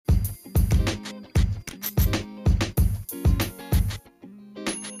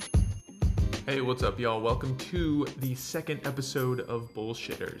Hey, what's up, y'all? Welcome to the second episode of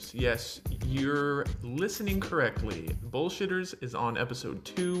Bullshitters. Yes, you're listening correctly. Bullshitters is on episode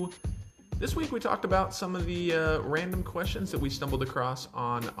 2. This week we talked about some of the random questions that we stumbled across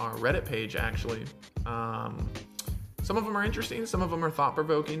on our Reddit page, actually. Some of them are interesting, some of them are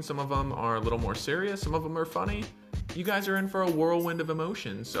thought-provoking, some of them are a little more serious, some of them are funny. You guys are in for a whirlwind of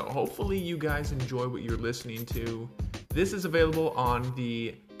emotions, so hopefully you guys enjoy what you're listening to. This is available on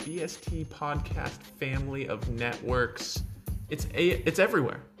the BST podcast family of networks. It's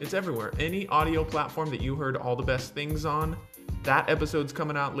everywhere. It's everywhere. Any audio platform that you heard all the best things on, that episode's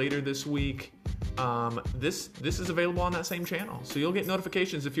coming out later this week. This is available on that same channel. So you'll get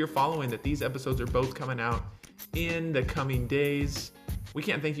notifications if you're following that these episodes are both coming out in the coming days. We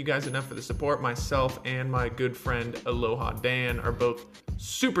can't thank you guys enough for the support. Myself and my good friend Aloha Dan are both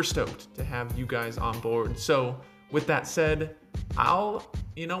super stoked to have you guys on board. So with that said,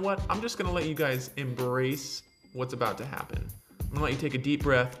 you know what? I'm just going to let you guys embrace what's about to happen. I'm going to let you take a deep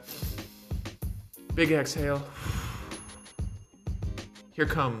breath. Big exhale. Here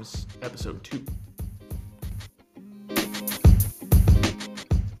comes episode 2.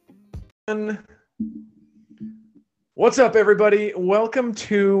 What's up, everybody? Welcome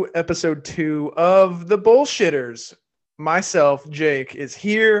to episode 2 of The Bullshitters. Myself, Jake, is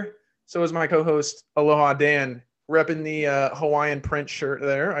here. So is my co-host, Aloha Dan, repping the Hawaiian print shirt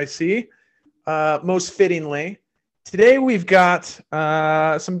there, I see. Most fittingly. Today we've got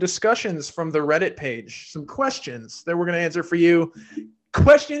some discussions from the Reddit page, some questions that we're going to answer for you.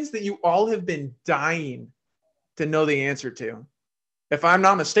 Questions that you all have been dying to know the answer to. If I'm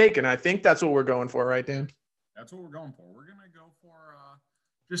not mistaken, I think that's what we're going for, right, Dan? That's what we're going for. We're going to go for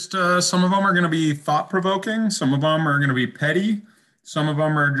just some of them are going to be thought-provoking. Some of them are going to be petty. Some of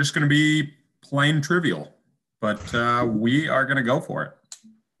them are just going to be plain trivial. But we are going to go for it.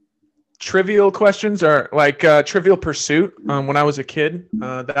 Trivial questions are like Trivial Pursuit. When I was a kid,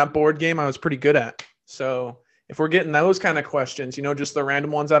 that board game I was pretty good at. So if we're getting those kind of questions, just the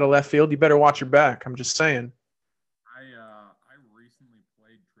random ones out of left field, you better watch your back. I'm just saying. I recently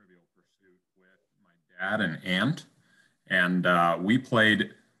played Trivial Pursuit with my dad and aunt, and we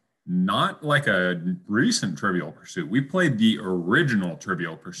played not like a recent Trivial Pursuit. We played the original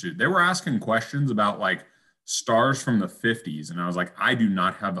Trivial Pursuit. They were asking questions about like stars from the 50s, and I was like, I do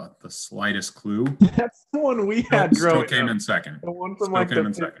not have the slightest clue. That's the one we had growing up. Still came in second. The one from like the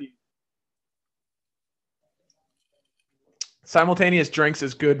 50s. Simultaneous drinks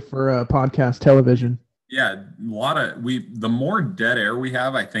is good for podcast television. Yeah, the more dead air we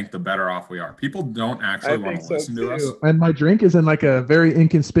have, I think the better off we are. People don't actually want to listen to us. And my drink is in like a very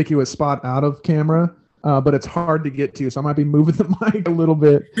inconspicuous spot out of camera, but it's hard to get to, so I might be moving the mic a little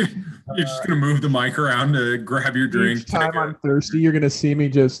bit. You're just going to move the mic around to grab your drink. Each time I'm thirsty, you're going to see me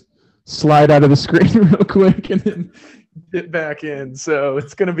just slide out of the screen real quick and then get back in. So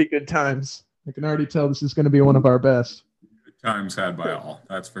it's going to be good times. I can already tell this is going to be one of our best. Good times had by all,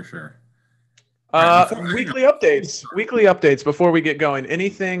 that's for sure. Weekly updates before we get going.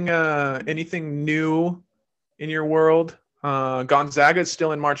 Anything new in your world? Gonzaga is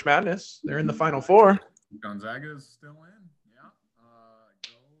still in March Madness. They're in the Final Four. Gonzaga is still in. Yeah.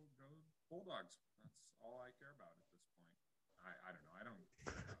 Go Bulldogs. That's all I care about at this point. I don't know. I don't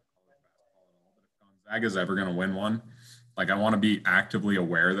care about college basketball at all. But if Gonzaga's ever going to win one, like I want to be actively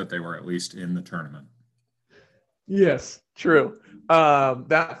aware that they were at least in the tournament. Yes, true.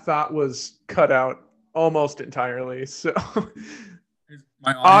 That thought was cut out almost entirely. So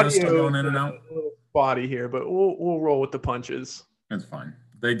my audio still going in and out. A little spotty here, but we'll roll with the punches. It's fine.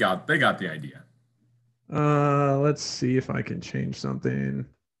 They got the idea. Let's see if I can change something.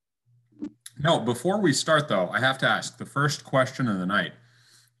 No, before we start though, I have to ask the first question of the night.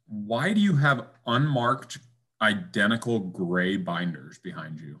 Why do you have unmarked identical gray binders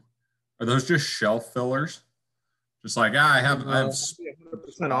behind you? Are those just shelf fillers? Just like, I have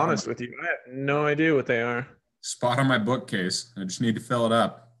 100% honest with you. I have no idea what they are. Spot on my bookcase. I just need to fill it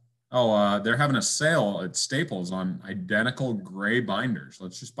up. Oh, they're having a sale at Staples on identical gray binders.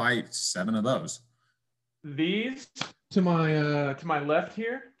 Let's just buy 7 of those. These to my left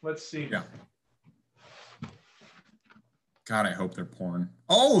here. Let's see. Yeah. God, I hope they're porn.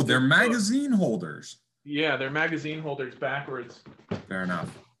 Oh, they're magazine holders. Yeah, they're magazine holders backwards. Fair enough.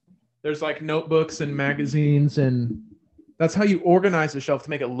 There's like notebooks and magazines, and that's how you organize the shelf to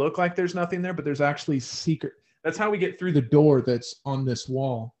make it look like there's nothing there, but there's actually secret. That's how we get through the door that's on this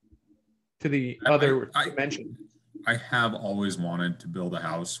wall to the other dimension. I have always wanted to build a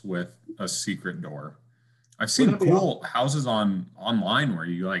house with a secret door. I've seen cool houses online where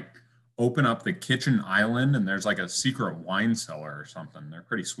you like open up the kitchen island and there's like a secret wine cellar or something. They're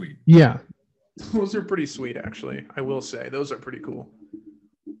pretty sweet. Yeah. Those are pretty sweet, actually. I will say those are pretty cool.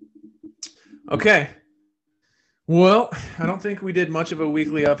 Okay. Well, I don't think we did much of a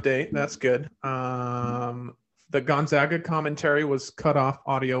weekly update. That's good. The Gonzaga commentary was cut off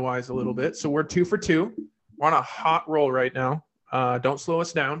audio-wise a little bit, so we're 2 for 2. We're on a hot roll right now. Don't slow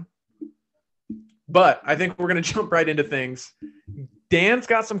us down. But I think we're going to jump right into things. Dan's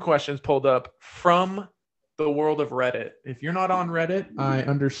got some questions pulled up from the world of Reddit. If you're not on Reddit, I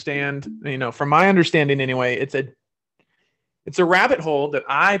understand, from my understanding anyway, it's a rabbit hole that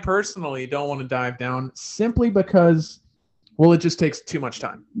I personally don't want to dive down simply because, well, it just takes too much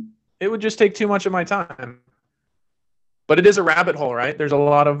time. It would just take too much of my time. But it is a rabbit hole, right? There's a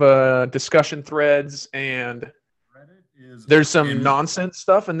lot of discussion threads, and there's some nonsense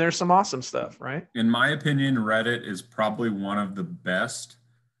stuff and there's some awesome stuff, right? In my opinion, Reddit is probably one of the best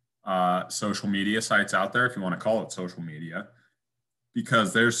social media sites out there, if you want to call it social media,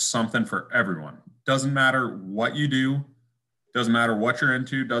 because there's something for everyone. Doesn't matter what you do, doesn't matter what you're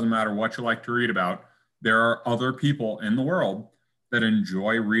into, doesn't matter what you like to read about. There are other people in the world that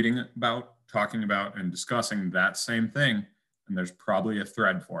enjoy reading about, talking about, and discussing that same thing. And there's probably a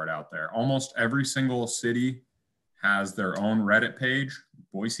thread for it out there. Almost every single city has their own Reddit page.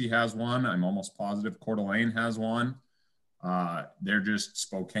 Boise has one. I'm almost positive Coeur d'Alene has one. They're just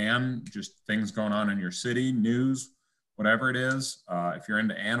Spokane, just things going on in your city, news, whatever it is. If you're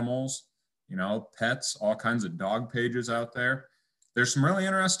into animals, pets, all kinds of dog pages out there. There's some really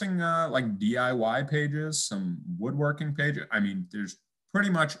interesting like DIY pages, some woodworking pages. I mean, there's pretty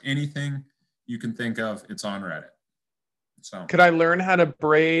much anything you can think of, it's on Reddit. So could I learn how to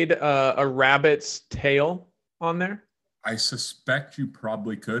braid a rabbit's tail on there? I suspect you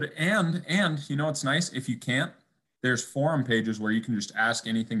probably could. And it's nice if you can't, there's forum pages where you can just ask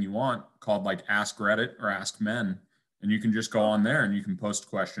anything you want, called like Ask Reddit or Ask Men. And you can just go on there and you can post a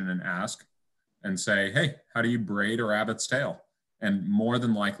question and ask and say, hey, how do you braid a rabbit's tail? And more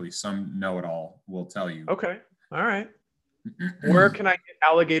than likely, some know-it-all will tell you. Okay. All right. Where can I get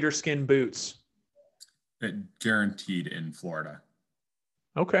alligator skin boots? Guaranteed in Florida.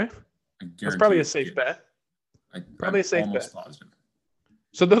 Okay. That's probably a safe bet. Probably a safe bet. Positive.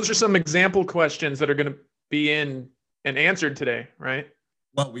 So those are some example questions that are going to be in and answered today, right?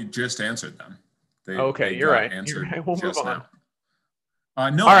 Well, we just answered them. Okay, you're right. We'll move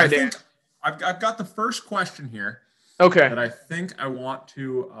on. No, all right, I think I've got the first question here. Okay. That I think I want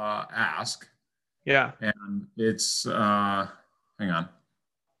to ask. Yeah. And it's hang on.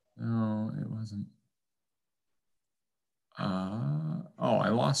 No, it wasn't. I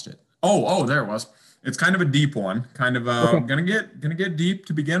lost it. Oh, there it was. It's kind of a deep one. Kind of gonna get deep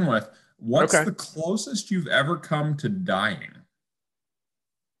to begin with. What's the closest you've ever come to dying?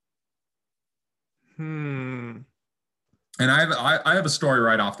 And I have a story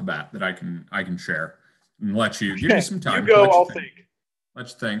right off the bat that I can share and let you give you some time. You go. I'll think.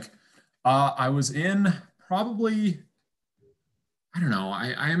 Let's think. I was in probably, I don't know.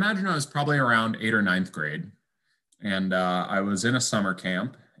 I imagine I was probably around 8th or 9th grade, and I was in a summer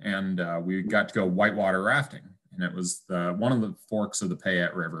camp, and we got to go whitewater rafting, and it was one of the forks of the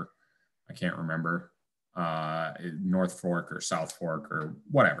Payette River. I can't remember, North Fork or South Fork or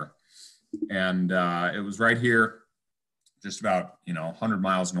whatever. And it was right here, just about 100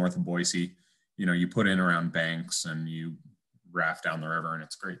 miles north of Boise. You put in around banks and you raft down the river, and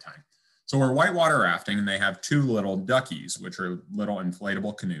it's a great time. So we're whitewater rafting, and they have 2 little duckies, which are little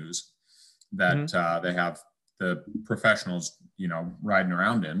inflatable canoes that they have the professionals, riding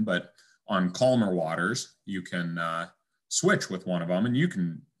around in. But on calmer waters, you can switch with one of them, and you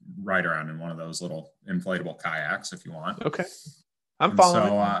can ride around in one of those little inflatable kayaks if you want. Okay, I'm following.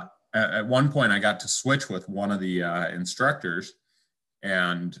 So at one point, I got to switch with one of the instructors.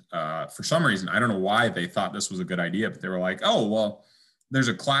 And for some reason, I don't know why they thought this was a good idea, but they were like, oh, well, there's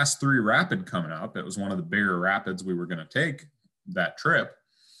a class 3 rapid coming up. It was one of the bigger rapids we were going to take that trip.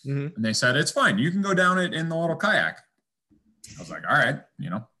 And they said, it's fine. You can go down it in the little kayak. I was like, all right,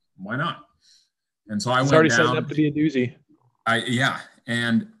 why not? And so I went down. It's already setting up to be a doozy.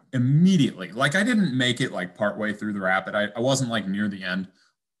 And immediately, like I didn't make it like partway through the rapid. I wasn't like near the end.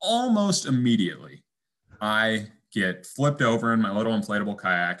 Almost immediately, I get flipped over in my little inflatable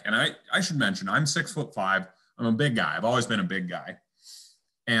kayak. And I should mention, I'm 6'5". I'm a big guy. I've always been a big guy.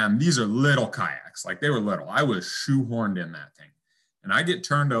 And these are little kayaks. Like they were little. I was shoehorned in that thing. And I get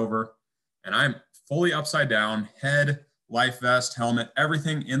turned over, and I'm fully upside down, head, life vest, helmet,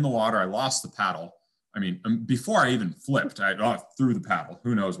 everything in the water. I lost the paddle. I mean, before I even flipped, I threw the paddle.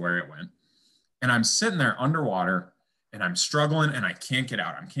 Who knows where it went. And I'm sitting there underwater, and I'm struggling, and I can't get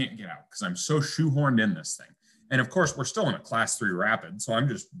out. I can't get out because I'm so shoehorned in this thing. And of course, we're still in a class 3 rapid. So I'm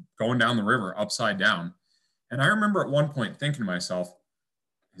just going down the river upside down. And I remember at one point thinking to myself,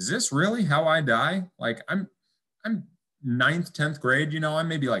 is this really how I die? Like I'm 9th, 10th grade, I'm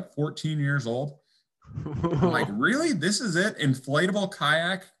maybe like 14 years old. I'm like, really? This is it? Inflatable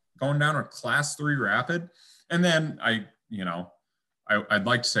kayak going down a class 3 rapid? And then I'd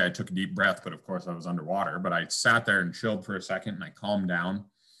like to say I took a deep breath, but of course I was underwater. But I sat there and chilled for a second and I calmed down.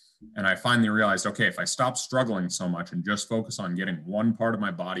 And I finally realized, okay, if I stop struggling so much and just focus on getting one part of my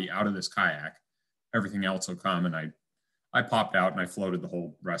body out of this kayak, everything else will come. And I popped out and I floated the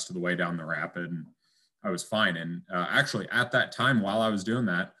whole rest of the way down the rapid and I was fine. And actually at that time, while I was doing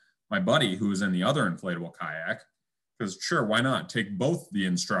that, my buddy who was in the other inflatable kayak, because sure, why not take both the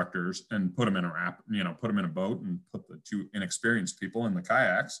instructors and put them in put them in a boat and put the 2 inexperienced people in the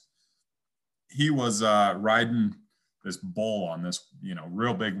kayaks. He was riding this bull on this,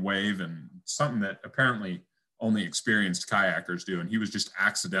 real big wave and something that apparently only experienced kayakers do. And he was just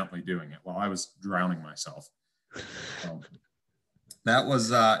accidentally doing it while I was drowning myself. That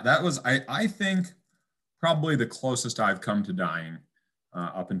was, I think, probably the closest I've come to dying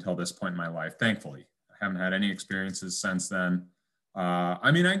up until this point in my life. Thankfully, I haven't had any experiences since then.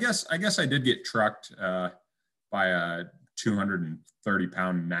 I guess I did get trucked by a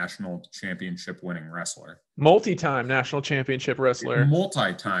 230-pound national championship winning wrestler. Multi-time national championship wrestler.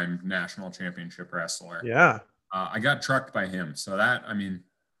 Multi-time national championship wrestler. Yeah. I got trucked by him. So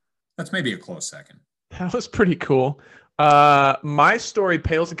that's maybe a close second. That was pretty cool. My story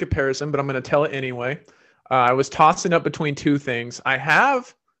pales in comparison, but I'm going to tell it anyway. I was tossing up between 2 things. I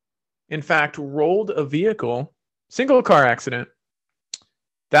have, in fact, rolled a vehicle, single car accident.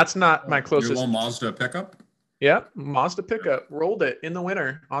 That's not my closest. Your little Mazda pickup? Yep, Mazda pickup. Rolled it in the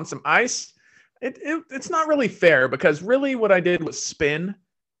winter on some ice. It's not really fair because really what I did was spin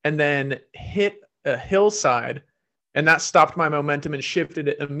and then hit a hillside, and that stopped my momentum and shifted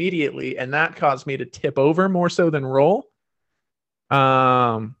it immediately, and that caused me to tip over more so than roll.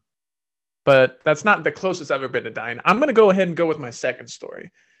 But that's not the closest I've ever been to dying. I'm going to go ahead and go with my second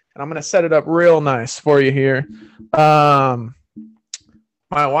story, and I'm going to set it up real nice for you here.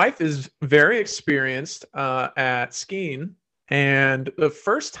 My wife is very experienced at skiing, and the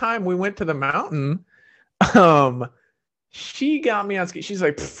first time we went to the mountain, she got me on ski. She's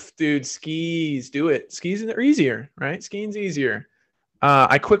like, dude, skis, do it. Skis are easier, right? Skiing's easier.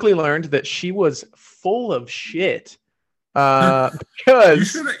 I quickly learned that she was full of shit. Because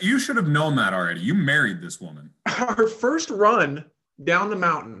you should have known that already. You married this woman. Our first run down the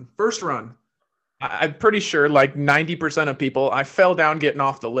mountain, I'm pretty sure like 90% of people, I fell down getting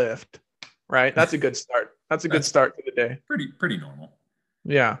off the lift, right? That's a good start. That's a good start to the day. Pretty normal.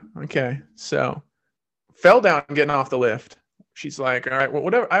 Yeah. Okay. So fell down getting off the lift. She's like, all right, well,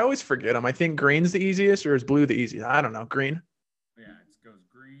 whatever. I always forget them. I think green's the easiest or is blue the easiest? I don't know. Green. Yeah, it goes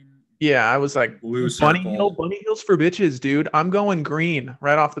green. Yeah. I was like, blue bunny circle. Bunny Hills for bitches, dude. I'm going green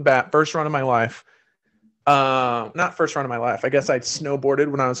right off the bat. First run of my life. Not first run of my life. I guess I snowboarded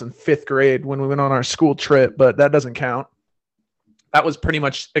when I was in 5th grade when we went on our school trip, but that doesn't count. That was pretty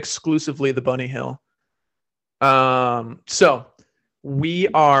much exclusively the bunny hill. So we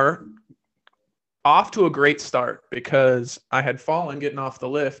are off to a great start because I had fallen getting off the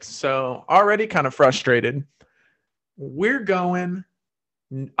lift. So already kind of frustrated. We're going,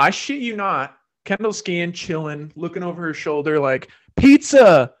 I shit you not, Kendall skiing, chilling, looking over her shoulder like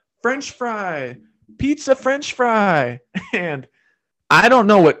pizza, French fry, pizza, French fry. And I don't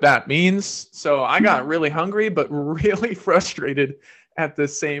know what that means. So I got really hungry, but really frustrated at the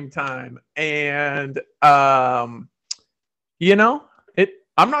same time. And,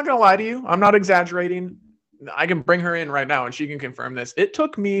 I'm not going to lie to you. I'm not exaggerating. I can bring her in right now and she can confirm this. It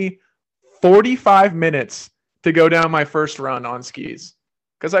took me 45 minutes to go down my first run on skis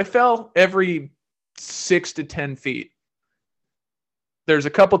because I fell every 6 to 10 feet. There's a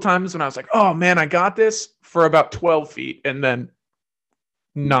couple times when I was like, oh man, I got this for about 12 feet and then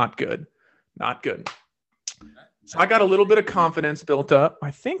not good. So I got a little bit of confidence built up.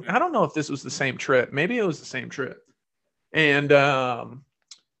 I don't know if this was the same trip. Maybe it was the same trip. And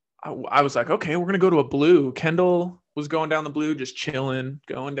I was like, okay, we're going to go to a blue. Kendall was going down the blue, just chilling,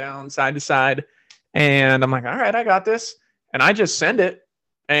 going down side to side. And I'm like, all right, I got this. And I just send it.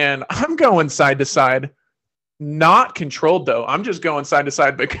 And I'm going side to side. Not controlled, though. I'm just going side to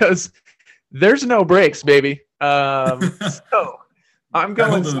side because there's no brakes, baby. So I'm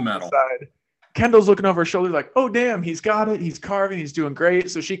going side to side. Kendall's looking over her shoulder like, oh, damn, he's got it. He's carving. He's doing great.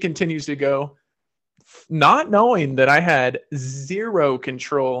 So she continues to go, not knowing that I had zero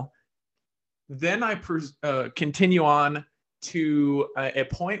control. Then I continue on to a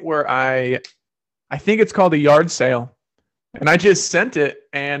point where I I think it's called a yard sale. And I just sent it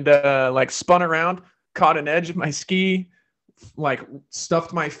and like spun around, caught an edge of my ski, like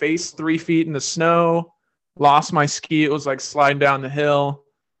stuffed my face 3 feet in the snow, lost my ski. It was like sliding down the hill.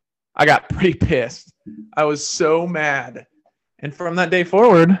 I got pretty pissed. I was so mad. And from that day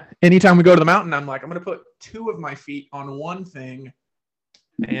forward, anytime we go to the mountain, I'm like, I'm going to put 2 of my feet on one thing.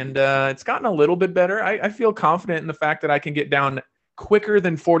 And it's gotten a little bit better. I feel confident in the fact that I can get down quicker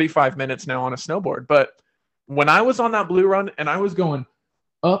than 45 minutes now on a snowboard. But when I was on that blue run and I was going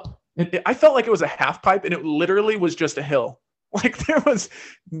up, I felt like it was a half pipe and it literally was just a hill. Like there was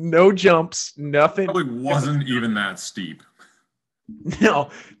no jumps, nothing. Probably wasn't even that steep. No,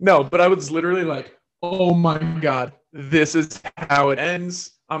 but I was literally like, oh my God, this is how it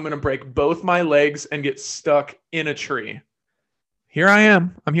ends. I'm going to break both my legs and get stuck in a tree. Here I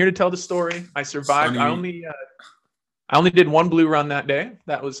am. I'm here to tell the story. I survived. Sunny. I only did 1 blue run that day.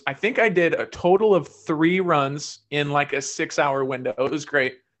 I think I did a total of 3 runs in like a 6-hour window. It was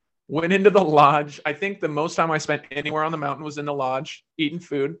great. Went into the lodge. I think the most time I spent anywhere on the mountain was in the lodge eating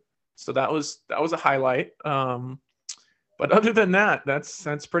food. So that was a highlight. But other than that,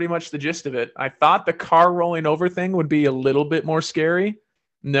 that's pretty much the gist of it. I thought the car rolling over thing would be a little bit more scary.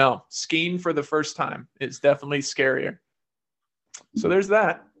 No, skiing for the first time is definitely scarier. So there's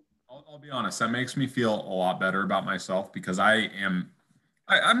that. I'll be honest. That makes me feel a lot better about myself because I'm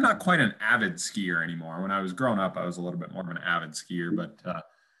not quite an avid skier anymore. When I was growing up, I was a little bit more of an avid skier, but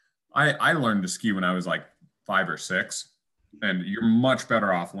I learned to ski when I was like 5 or 6, and you're much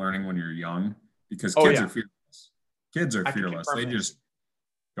better off learning when you're young because kids are fearless. Kids are fearless. They just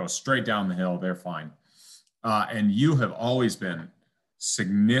go straight down the hill. They're fine. And you have always been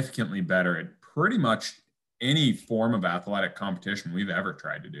significantly better at pretty much any form of athletic competition we've ever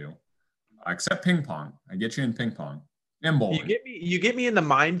tried to do, except ping pong. I get you in ping pong and bowling. You get me in the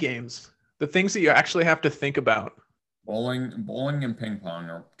mind games, the things that you actually have to think about. Bowling and ping pong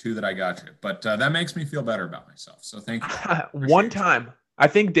are 2 that I got you, but that makes me feel better about myself. So thank you. One time, I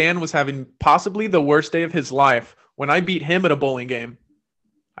think Dan was having possibly the worst day of his life when I beat him at a bowling game.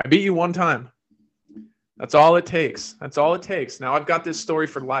 I beat you 1 time. That's all it takes. Now I've got this story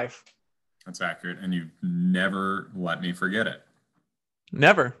for life. That's accurate. And you've never let me forget it.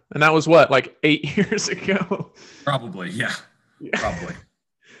 Never. And that was what, like 8 years ago? Probably. Yeah. Probably.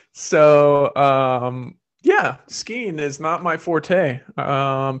 So, yeah, skiing is not my forte.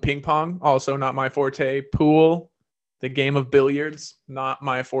 Ping pong, also not my forte. Pool, the game of billiards, not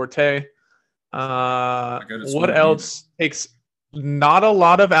my forte. What else takes not a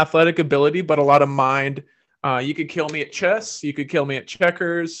lot of athletic ability, but a lot of mind? You could kill me at chess. You could kill me at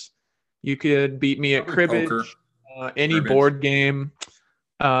checkers. You could beat me at cribbage, any board game,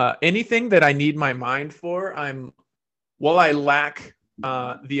 anything that I need my mind for. I lack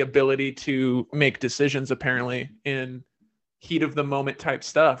the ability to make decisions apparently in heat of the moment type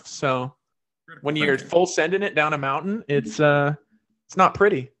stuff. So when you're full sending it down a mountain, it's not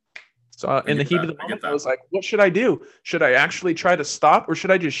pretty. So in the heat of the moment, I was like, what should I do? Should I actually try to stop or should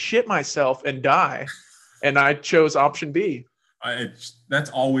I just shit myself and die? And I chose option B.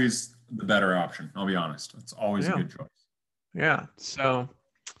 That's always the better option. I'll be honest. It's always a good choice. Yeah. So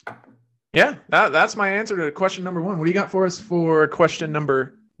yeah, that's my answer to question number 1. What do you got for us for question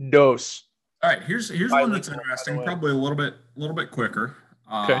number 2? All right. Here's one that's interesting. Probably a little bit quicker.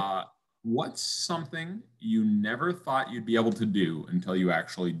 Okay. What's something you never thought you'd be able to do until you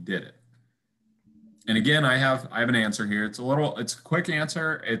actually did it? And again, I have an answer here. It's a quick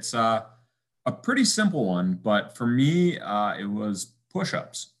answer. It's a pretty simple one, but for me, it was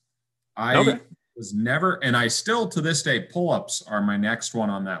push-ups. I was never, and I still to this day, pull-ups are my next one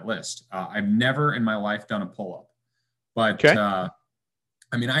on that list. I've never in my life done a pull-up, but I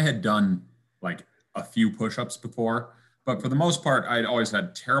mean, I had done like a few push-ups before, but for the most part, I'd always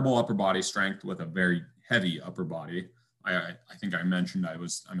had terrible upper body strength with a very heavy upper body. I think I mentioned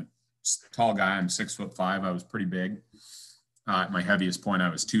I'm a tall guy. I'm 6'5". I was pretty big. At my heaviest point, I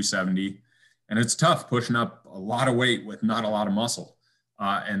was 270, and it's tough pushing up a lot of weight with not a lot of muscle.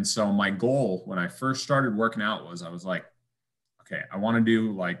 And so my goal when I first started working out was I was like, okay, I want to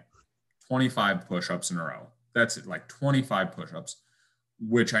do like 25 push-ups in a row. That's it, like 25 push-ups,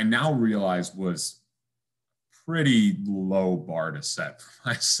 which I now realize was pretty low bar to set for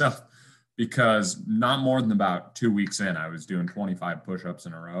myself because not more than about 2 weeks in, I was doing 25 push-ups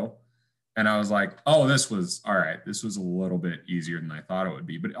in a row. And I was like, oh, this was all right. This was a little bit easier than I thought it would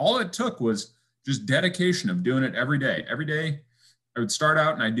be. But all it took was just dedication of doing it every day. Every day I would start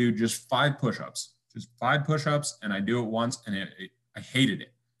out and I do just 5 push-ups, and I do it once and I hated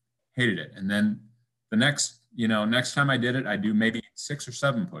it. And then the next time I did it, I do maybe 6 or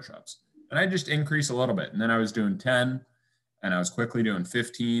 7 push-ups. and I just increase a little bit. And then I was doing 10, and I was quickly doing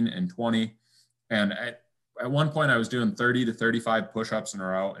 15 and 20. And at one point I was doing 30 to 35 push-ups in a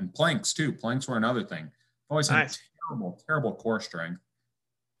row, and planks too. Planks were another thing. I've always had terrible core strength.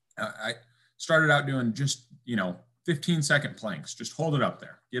 I started out doing just, 15-second planks. Just hold it up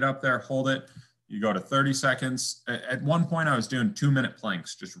there. Get up there, hold it. You go to 30 seconds. At one point I was doing 2-minute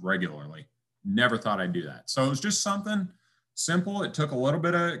planks just regularly. Never thought I'd do that. So it was just something simple. It took a little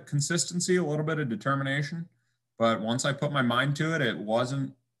bit of consistency, a little bit of determination. But once I put my mind to it, it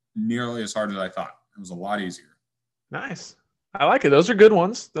wasn't nearly as hard as I thought. It was a lot easier. Nice. I like it. Those are good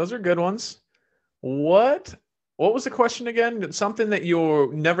ones. What was the question again? Something that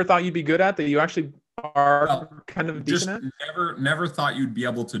you never thought you'd be good at that you actually are kind of decent at? Never thought you'd be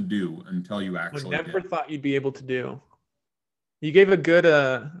able to do until you actually thought you'd be able to do. You gave a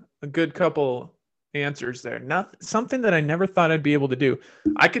good couple answers there. Not something that I never thought I'd be able to do.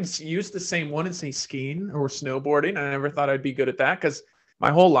 I could use the same one and say skiing or snowboarding. I never thought I'd be good at that because my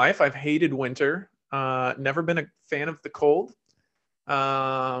whole life I've hated winter. Never been a fan of the cold.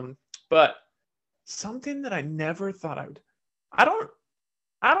 But something that I never thought I would. I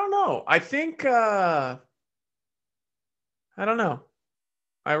don't know. I think I don't know.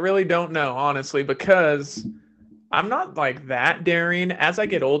 I really don't know, honestly, because I'm not like that daring. As I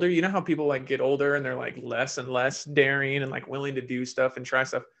get older, you know how people like get older and they're like less and less daring and like willing to do stuff and try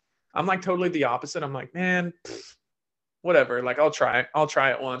stuff. I'm like totally the opposite. I'm like, man, whatever. Like I'll try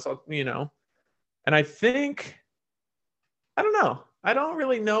it once. And I think, I don't know. I don't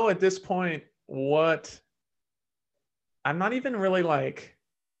really know at this point what. I'm not even really like.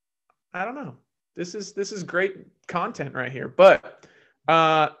 I don't know. This is great content right here, but.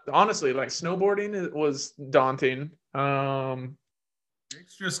 Honestly, like snowboarding was daunting.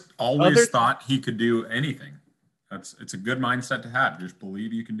 Jake's just always thought he could do anything. It's a good mindset to have. Just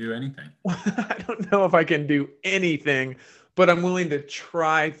believe you can do anything. I don't know if I can do anything, but I'm willing to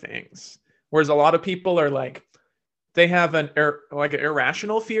try things. Whereas a lot of people are like, they have an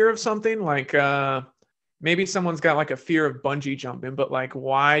irrational fear of something. Like maybe someone's got like a fear of bungee jumping, but like,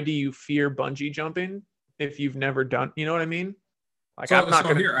 why do you fear bungee jumping if you've never done? You know what I mean? Like I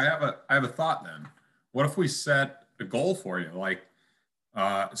have a thought then. What if we set a goal for you? Like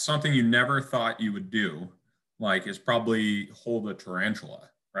something you never thought you would do, like is probably hold a tarantula,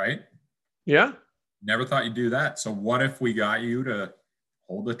 right? Yeah. Never thought you'd do that. So what if we got you to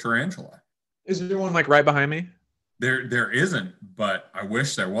hold a tarantula? Is there one like right behind me? There isn't, but I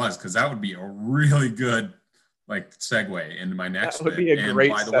wish there was, because that would be a really good like segue into my next bit. That would be a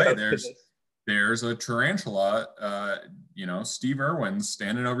great. By the way, there's a tarantula. Steve Irwin's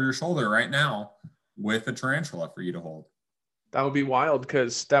standing over your shoulder right now with a tarantula for you to hold. That would be wild,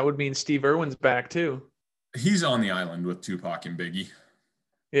 because that would mean Steve Irwin's back too. He's on the island with Tupac and Biggie.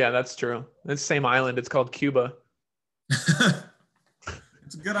 Yeah, that's true. It's the same island. It's called Cuba.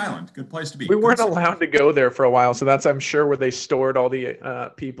 It's a good island. Good place to be. We weren't allowed to go there for a while, so that's, I'm sure, where they stored all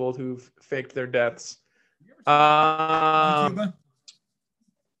the people who've faked their deaths. Cuba? The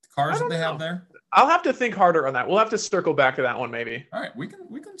cars that they have there? I'll have to think harder on that. We'll have to circle back to that one, maybe. All right, we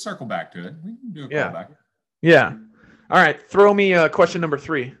can circle back to it. We can do a callback. Yeah. All right, throw me question number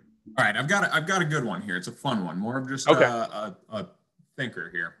 3. All right, I've got a good one here. It's a fun one, more of just a thinker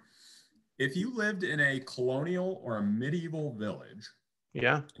here. If you lived in a colonial or a medieval village,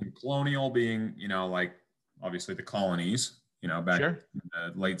 and colonial being, like obviously the colonies, back in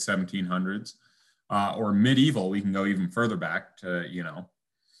the late 1700s, or medieval, we can go even further back to,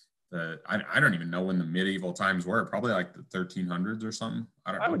 I don't even know when the medieval times were. Probably like the 1300s or something.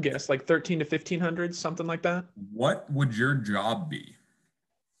 I would guess like 13 to 1500s, something like that. What would your job be?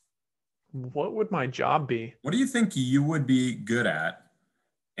 What would my job be? What do you think you would be good at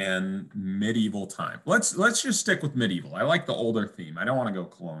in medieval time? Let's just stick with medieval. I like the older theme. I don't want to go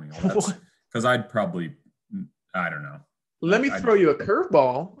colonial. Because I'd probably, I don't know. Let me throw you a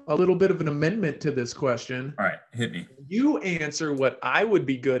curveball, a little bit of an amendment to this question. All right, hit me. You answer what I would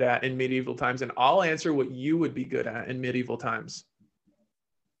be good at in medieval times, and I'll answer what you would be good at in medieval times.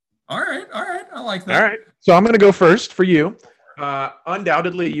 All right. I like that. All right. So I'm going to go first for you.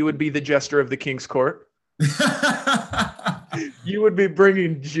 Undoubtedly, you would be the jester of the King's Court. You would be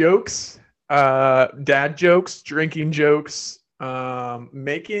bringing jokes, dad jokes, drinking jokes,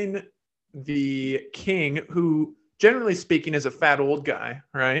 making the king, who generally speaking is a fat old guy,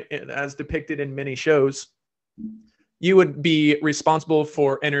 right, as depicted in many shows, you would be responsible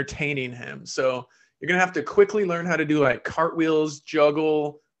for entertaining him. So you're going to have to quickly learn how to do like cartwheels,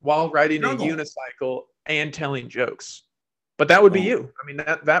 juggle while riding a unicycle and telling jokes. But that would be you. I mean,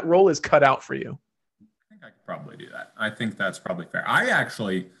 that role is cut out for you. I think I could probably do that. I think that's probably fair. I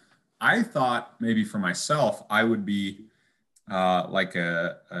actually I thought maybe for myself, I would be like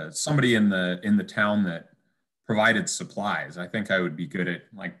somebody in the town that provided supplies. I think I would be good at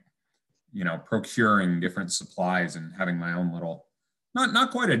like, procuring different supplies and having my own little,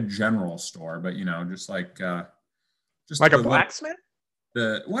 not quite a general store, but just like just Like a the little- blacksmith?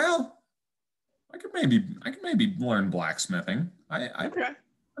 well, I could maybe learn blacksmithing. Okay.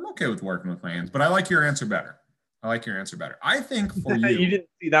 I'm okay with working with my hands, but I like your answer better. I think for you, You didn't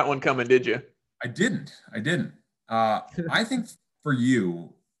see that one coming, did you? I didn't. I think for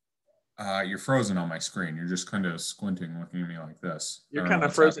you, you're frozen on my screen. You're just kind of squinting, looking at me like this. You're kind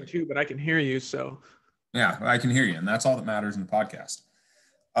of frozen too, but I can hear you. So yeah, I can hear you, and that's all that matters in the podcast.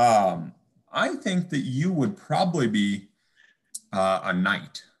 I think that you would probably be a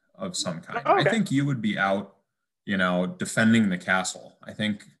knight of some kind. Okay. I think you would be out, defending the castle. I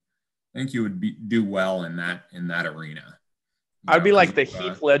think you would do well in that arena. I'd be like the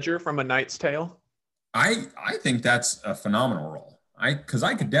Heath Ledger from A Knight's Tale. I think that's a phenomenal role. Because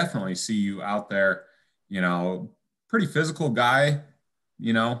I could definitely see you out there, pretty physical guy,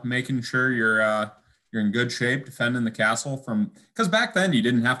 making sure you're in good shape, defending the castle because back then you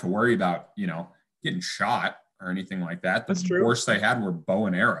didn't have to worry about, getting shot or anything like that. That's The true. worst they had were bow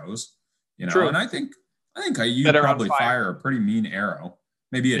and arrows, True. And I think you'd That are on probably fire. fire a pretty mean arrow,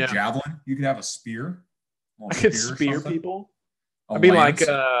 maybe a Yeah. javelin. You could have a spear. I could or spear something. people. A I'd be lance.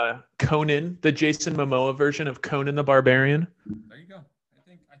 like Conan, the Jason Momoa version of Conan the Barbarian. There you go.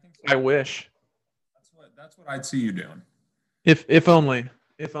 I think so. I wish. That's what I'd see you doing. If only.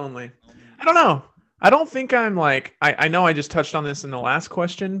 I don't know. I don't think I'm like I know I just touched on this in the last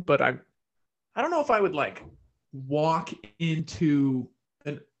question, but I don't know if I would like walk into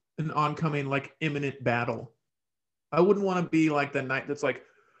an oncoming like imminent battle. I wouldn't want to be like the knight that's like,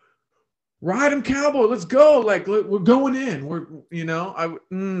 ride him, cowboy, let's go, like we're going in. I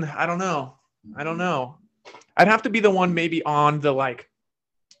don't know. I'd have to be the one maybe on the like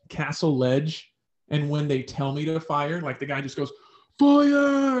castle ledge, and when they tell me to fire, like the guy just goes,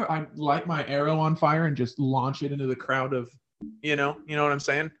 fire! I light my arrow on fire and just launch it into the crowd of, you know what I'm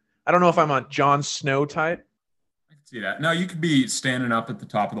saying? I don't know if I'm a Jon Snow type. I can see that. No, you could be standing up at the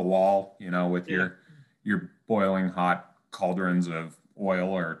top of the wall, with your boiling hot cauldrons of oil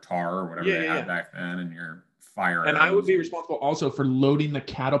or tar or whatever they had back then, and your fire. And I would be responsible also for loading the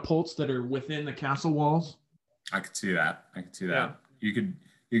catapults that are within the castle walls. I could see that. Yeah. You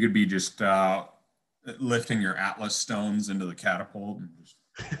could be just lifting your Atlas stones into the catapult and just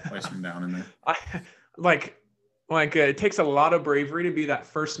placing them down in there. It takes a lot of bravery to be that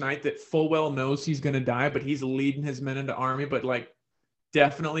first knight that full well knows he's going to die, but he's leading his men into army, but like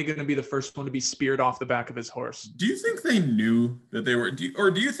definitely going to be the first one to be speared off the back of his horse. Do you think they knew that they were,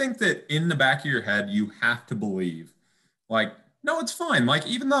 or do you think that in the back of your head you have to believe, like, no, it's fine. Like,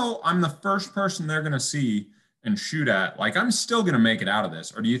 even though I'm the first person they're going to see and shoot at, like, I'm still going to make it out of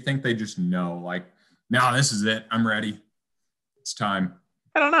this? Or do you think they just know, like, no, this is it. I'm ready. It's time.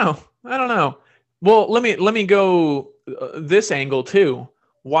 I don't know. Well, let me go this angle too.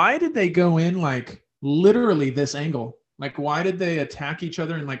 Why did they go in like literally this angle? Like, why did they attack each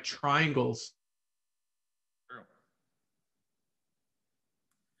other in like triangles?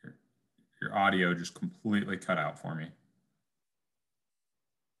 Your audio just completely cut out for me.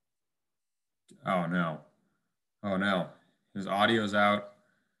 Oh no. His audio's out.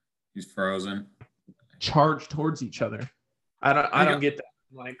 He's frozen. Charge towards each other. I don't get that.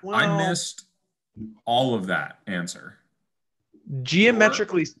 Like, well, I missed all of that answer.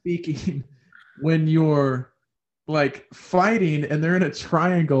 Geometrically speaking, when you're like fighting and they're in a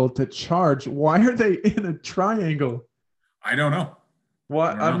triangle to charge, why are they in a triangle? I don't know.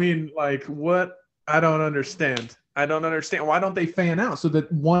 What? I mean, like, what? I don't understand. Why don't they fan out so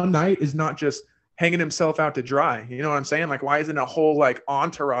that one knight is not just hanging himself out to dry? You know what I'm saying? Like, why isn't a whole like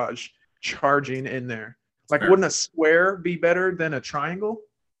entourage charging in there? Like, wouldn't a square be better than a triangle?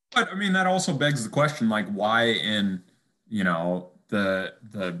 But I mean, that also begs the question, like, why in,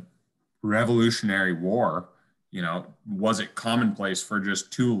 the Revolutionary War, was it commonplace for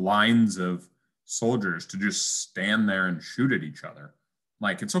just two lines of soldiers to just stand there and shoot at each other?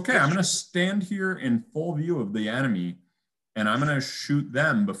 Like, it's okay. I'm going to stand here in full view of the enemy and I'm going to shoot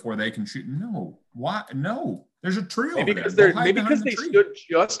them before they can shoot. No. Why? No. There's a tree over there. Maybe because they stood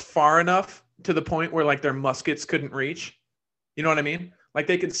just far enough to the point where like their muskets couldn't reach. You know what I mean? Like,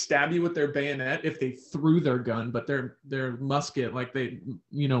 they could stab you with their bayonet if they threw their gun, but their musket, like they,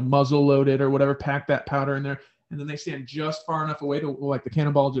 muzzle loaded or whatever, pack that powder in there. And then they stand just far enough away to like the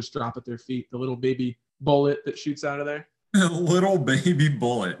cannonball just drop at their feet. The little baby bullet that shoots out of there. Little baby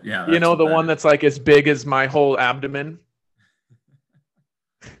bullet. Yeah. The one that's like as big as my whole abdomen.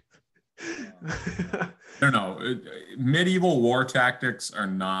 No. Medieval war tactics are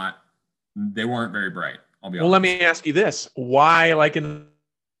not. They weren't very bright. I'll be Well, honest. let me ask you this: why, like in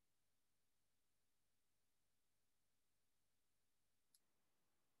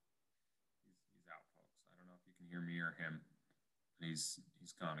He's out, folks. I don't know if you can hear me or him. He's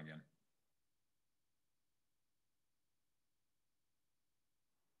gone again.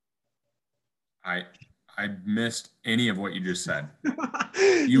 I missed any of what you just said.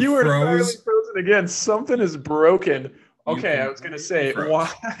 you were entirely froze. frozen again? Something is broken. Okay, I was gonna say completely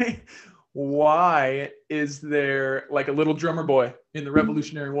froze. why is there like a little drummer boy in the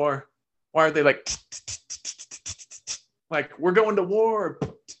Revolutionary War? Why are they like we're going to war? I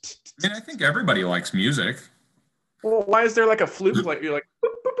mean, I think everybody likes music. Well, why is there like a flute? Like you're like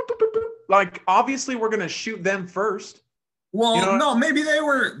like obviously we're gonna shoot them first. Well, You know what? no, maybe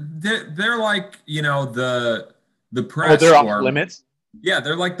they're like, the Oh, press they're off or limits. yeah,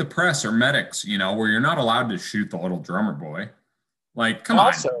 they're like the press or medics, where you're not allowed to shoot the little drummer boy. Like, come on.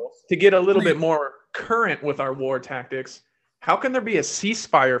 Also, to get a little bit more current with our war tactics, how can there be a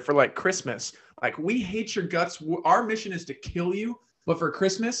ceasefire for like Christmas? Like, we hate your guts. Our mission is to kill you, but for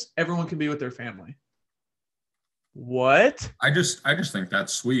Christmas, everyone can be with their family. What? I just think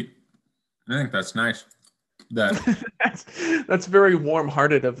that's sweet. I think that's nice. That that's very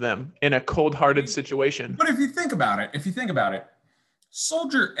warm-hearted of them in a cold-hearted situation. But if you think about it,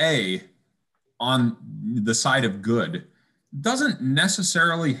 Soldier A on the side of good doesn't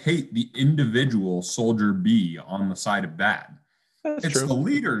necessarily hate the individual Soldier B on the side of bad. That's It's true. the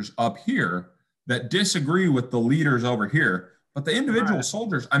leaders up here that disagree with the leaders over here. But the individual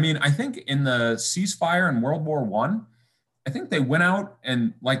soldiers, I mean, I think in the ceasefire in World War I think they went out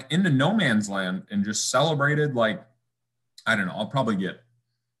and like into no man's land and just celebrated like, I don't know, I'll probably get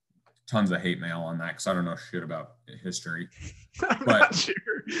tons of hate mail on that because I don't know shit about history. I'm not sure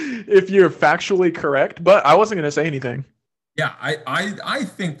if you're factually correct, but I wasn't going to say anything. Yeah, I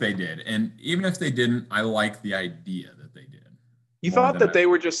think they did. And even if they didn't, I like the idea that they did. You thought that they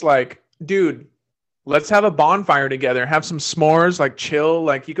were just like, dude, let's have a bonfire together, have some s'mores, like chill.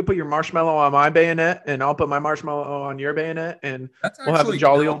 Like you could put your marshmallow on my bayonet and I'll put my marshmallow on your bayonet and we'll have a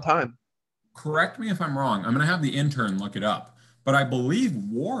jolly old time. Correct me if I'm wrong. I'm going to have the intern look it up. But I believe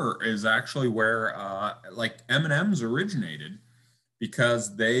war is actually where like M&Ms originated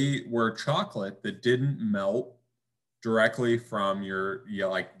because they were chocolate that didn't melt directly from your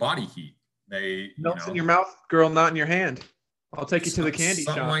like body heat. They melts in your mouth, girl, not in your hand. I'll take you to the candy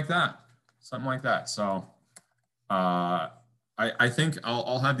shop. Something like that. So I think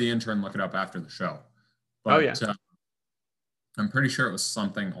I'll have the intern look it up after the show. But, I'm pretty sure it was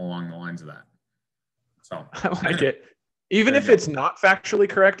something along the lines of that. So I like it. Even if it's not factually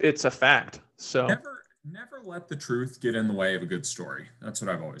correct, it's a fact. So never let the truth get in the way of a good story. That's what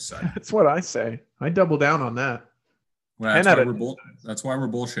I've always said. That's what I say. I double down on that. Well, that's why we're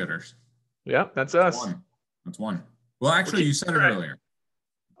bullshitters. Yeah, that's us. That's one. Well, actually, you said it earlier.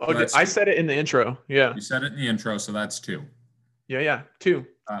 Oh, I said it in the intro. Yeah. You said it in the intro, so that's 2. Yeah, 2.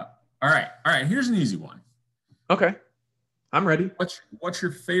 All right. Here's an easy one. Okay, I'm ready. What's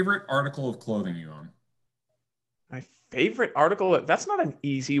your favorite article of clothing you own? My favorite article. That's not an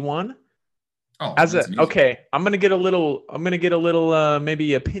easy one. Oh, okay, I'm gonna get a little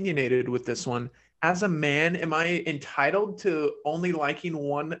maybe opinionated with this one. As a man, am I entitled to only liking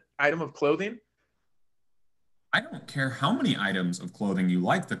one item of clothing? I don't care how many items of clothing you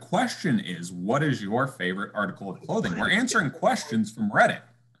like. The question is, what is your favorite article of clothing? We're answering questions from Reddit.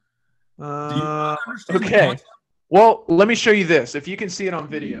 Do you understand? Okay. Well, let me show you this. If you can see it on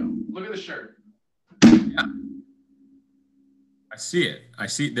video, look at the shirt. Yeah. I see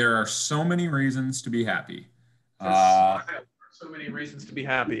it. There are so many reasons to be happy. So many reasons to be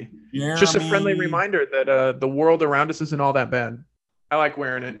happy. Jeremy... Just a friendly reminder that the world around us isn't all that bad. I like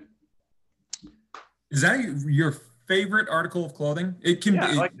wearing it. Is that your favorite article of clothing? It can be.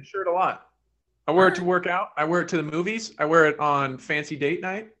 I like the shirt a lot. I wear it to work out. I wear it to the movies. I wear it on fancy date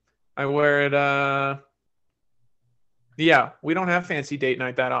night. I wear it. Yeah, we don't have fancy date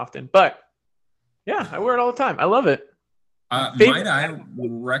night that often, but yeah, I wear it all the time. I love it. Might I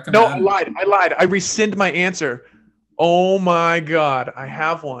recommend? No, I lied. I rescind my answer. Oh my God, I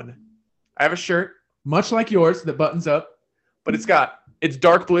have one. I have a shirt, much like yours, that buttons up, but it's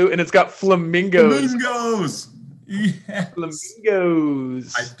dark blue and it's got flamingos. Flamingos. Yes.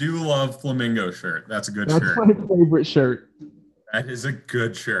 Flamingos. I do love flamingo shirt. That's a good shirt. That's my favorite shirt. That is a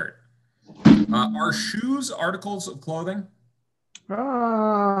good shirt. Are shoes articles of clothing?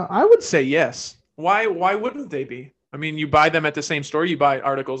 I would say yes. Why wouldn't they be? I mean, you buy them at the same store. You buy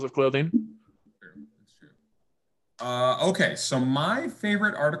articles of clothing. That's true. Okay, so my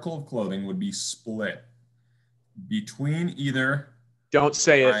favorite article of clothing would be split between either Don't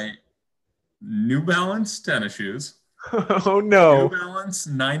say it. my New Balance tennis shoes, Oh New no. Balance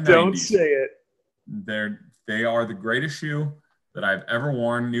Don't 990s. say it. They are the greatest shoe that I've ever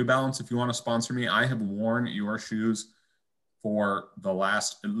worn. New Balance, if you want to sponsor me, I have worn your shoes for the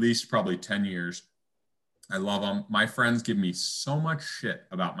last at least probably 10 years. I love them. My friends give me so much shit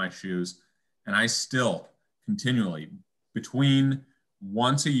about my shoes, and I still continually, between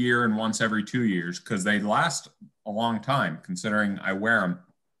once a year and once every 2 years, because they last a long time, considering I wear them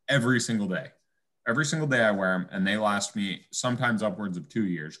every single day. Every single day I wear them, and they last me sometimes upwards of 2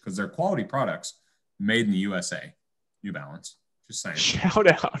 years because they're quality products made in the USA. New Balance. Just saying. Shout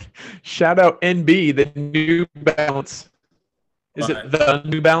out NB, the New Balance. Is it the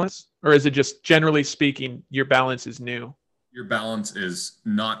New Balance, or is it just generally speaking, your balance is new? Your Balance is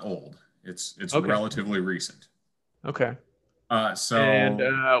not old. It's Okay. relatively recent. Okay.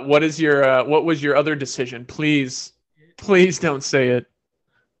 So what was your other decision? Please don't say it.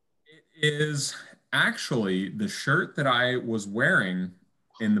 it is actually the shirt that I was wearing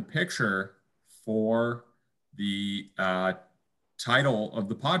in the picture for the title of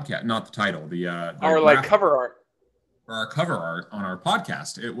the podcast. Not the title, the Our like cover art. For our cover art on our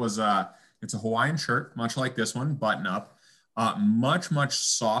podcast. It's a Hawaiian shirt, much like this one, button up, much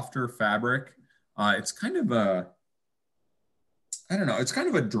softer fabric. It's kind of it's kind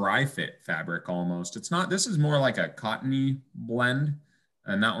of a dry fit fabric almost. It's not, this is more like a cottony blend.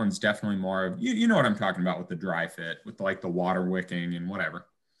 And that one's definitely more of, you know what I'm talking about with the dry fit, with like the water wicking and whatever.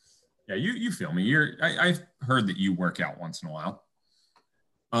 Yeah, you feel me. I've heard that you work out once in a while.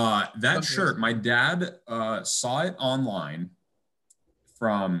 That shirt, my dad saw it online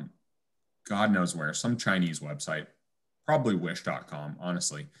from God knows where, some Chinese website, probably wish.com,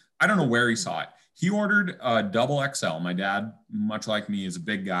 honestly. I don't know where he saw it. He ordered a double XL. My dad, much like me, is a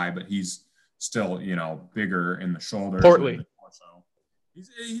big guy, but he's still, bigger in the shoulders. Portly. And the torso.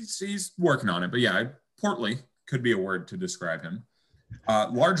 He's working on it. But yeah, portly could be a word to describe him.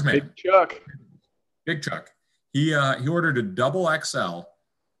 Large man. Big Chuck. Big Chuck. He ordered a double XL.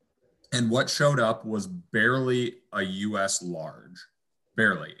 And what showed up was barely a US large.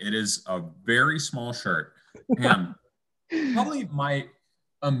 Barely. It is a very small shirt. And probably my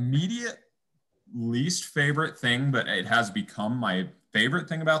immediate least favorite thing, but it has become my favorite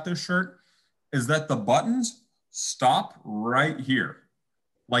thing about this shirt, is that the buttons stop right here.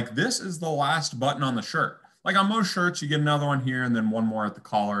 Like, this is the last button on the shirt. Like on most shirts, you get another one here and then one more at the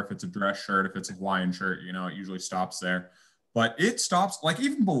collar. If it's a dress shirt, if it's a Hawaiian shirt, it usually stops there. But it stops like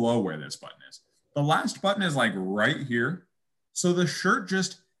even below where this button is. The last button is like right here. So the shirt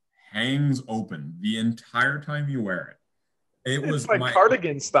just hangs open the entire time you wear it. It's like my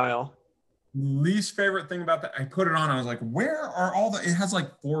cardigan style. Least favorite thing about that. I put it on. I was like, where are all it has like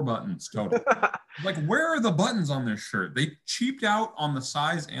 4 buttons total. Like, where are the buttons on this shirt? They cheaped out on the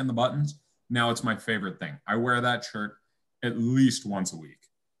size and the buttons. Now it's my favorite thing. I wear that shirt at least once a week.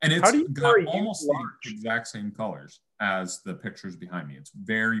 And it's got almost the exact same colors as the pictures behind me. It's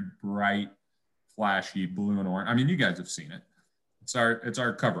very bright, flashy blue and orange. I mean, you guys have seen it. It's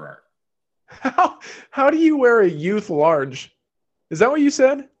our cover art. How do you wear a youth large? Is that what you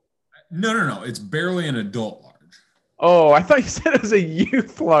said? No. It's barely an adult large. Oh, I thought you said it was a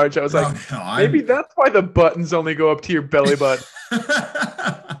youth large. I was maybe that's why the buttons only go up to your belly button.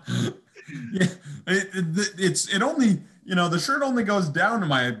 Yeah, it only, the shirt only goes down to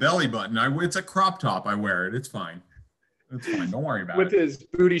my belly button. It's a crop top. I wear it. It's fine. It's fine. Don't worry about it. With his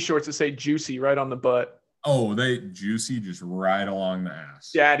booty shorts that say juicy right on the butt. Oh, they juicy just right along the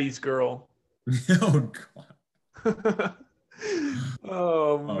ass. Daddy's girl. Oh, God.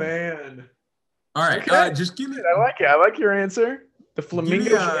 Oh, man. All right. Okay. Just give me. I like it. I like your answer. The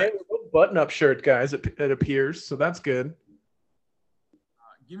flamingo button-up shirt, guys, it appears. So that's good.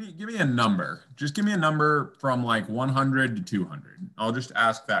 Give me a number. Just give me a number from like 100 to 200. I'll just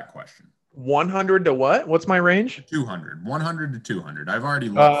ask that question. 100 to what? What's my range? 200. 100 to 200. I've already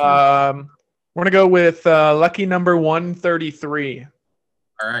looked. We're going to go with lucky number 133.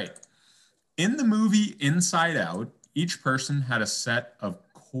 All right. In the movie Inside Out, each person had a set of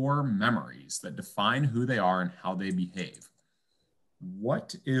core memories that define who they are and how they behave.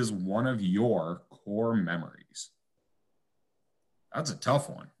 What is one of your core memories? That's a tough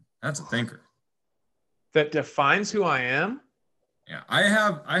one. That's a thinker. That defines who I am? Yeah, I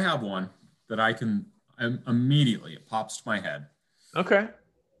have one that I can immediately, it pops to my head. Okay.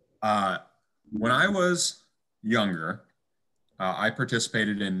 When I was younger, I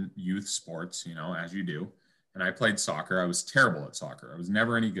participated in youth sports, as you do, and I played soccer. I was terrible at soccer. I was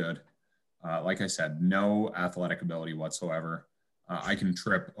never any good. Like I said, no athletic ability whatsoever. I can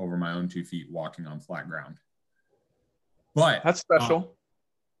trip over my own 2 feet walking on flat ground. But That's special.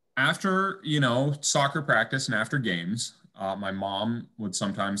 after, soccer practice and after games, my mom would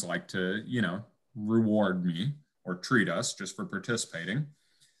sometimes like to, reward me or treat us just for participating.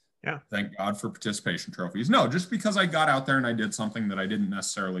 Yeah. Thank God for participation trophies. No, just because I got out there and I did something that I didn't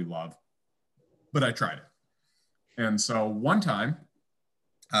necessarily love, but I tried it. And so one time,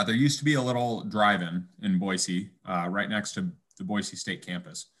 there used to be a little drive-in in Boise, right next to the Boise State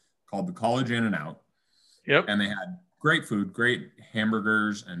campus, called the College In and Out. Yep. And they had great food, great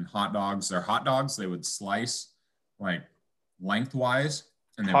hamburgers and hot dogs. Their hot dogs, they would slice like lengthwise.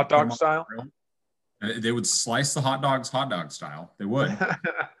 And they Hot would put them dog on style. the grill. They would slice the hot dogs hot dog style. They would.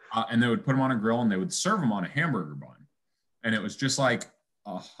 And they would put them on a grill and they would serve them on a hamburger bun. And it was just like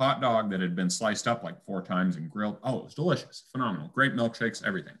a hot dog that had been sliced up like 4 times and grilled. Oh, it was delicious. Phenomenal. Great milkshakes,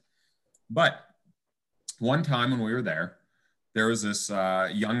 everything. But one time when we were there was this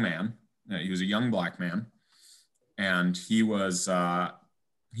young man. He was a young black man. And he was,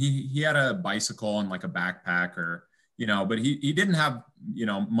 he had a bicycle and like a backpack or, but he didn't have,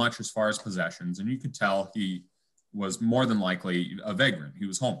 much as far as possessions. And you could tell he was more than likely a vagrant. He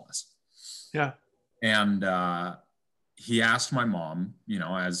was homeless. Yeah. And he asked my mom,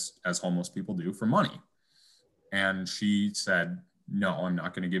 as homeless people do, for money. And she said, no, I'm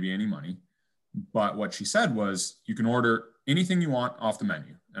not going to give you any money. But what she said was, you can order anything you want off the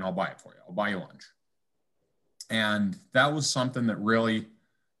menu and I'll buy it for you. I'll buy you lunch. And that was something that really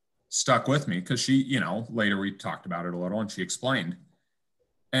stuck with me because she, later we talked about it a little and she explained.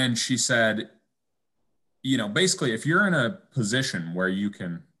 And she said, basically, if you're in a position where you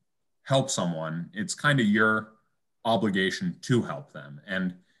can help someone, it's kind of your obligation to help them.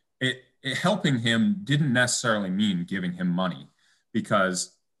 And it helping him didn't necessarily mean giving him money,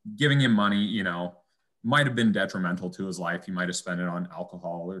 because giving him money, might have been detrimental to his life. He might have spent it on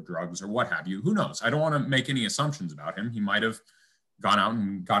alcohol or drugs or what have you. Who knows? I don't want to make any assumptions about him. He might have gone out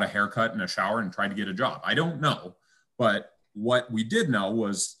and got a haircut and a shower and tried to get a job. I don't know. But what we did know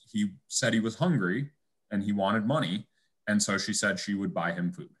was he said he was hungry and he wanted money. And so she said she would buy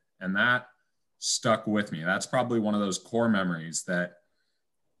him food. And that stuck with me. That's probably one of those core memories that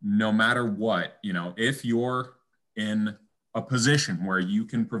no matter what, if you're in a position where you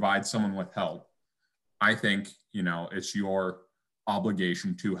can provide someone with help, I think, it's your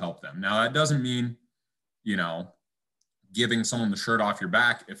obligation to help them. Now, that doesn't mean, giving someone the shirt off your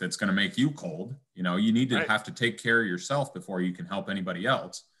back if it's going to make you cold. You need to have to take care of yourself before you can help anybody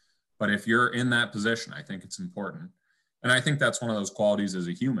else. But if you're in that position, I think it's important. And I think that's one of those qualities as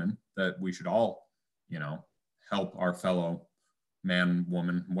a human that we should all, help our fellow man,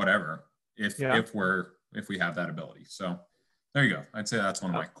 woman, whatever, if we have that ability. So there you go. I'd say that's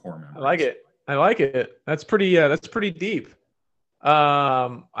one of my core memories. I like it. That's pretty deep.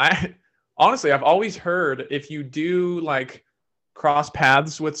 I honestly, I've always heard if you do like cross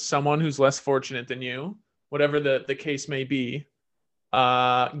paths with someone who's less fortunate than you, whatever the case may be,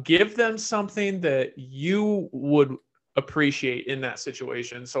 give them something that you would appreciate in that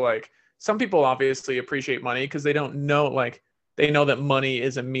situation. So like some people obviously appreciate money because they don't know, like they know that money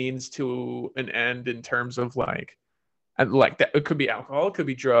is a means to an end in terms of like that. It could be alcohol, it could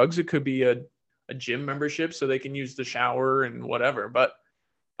be drugs, it could be a gym membership so they can use the shower and whatever. But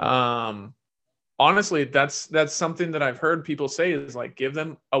honestly, that's something that I've heard people say is like give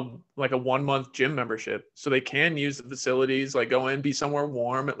them a 1 month gym membership so they can use the facilities, like go in, be somewhere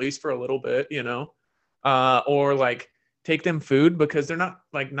warm at least for a little bit, or like take them food, because they're not,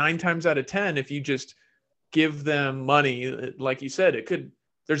 like 9 times out of 10, if you just give them money, like you said,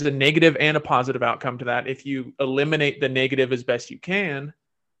 there's a negative and a positive outcome to that. If you eliminate the negative as best you can,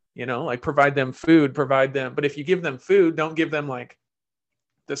 like provide them food, but if you give them food, don't give them like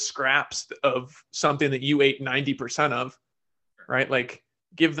the scraps of something that you ate 90% of, right? Like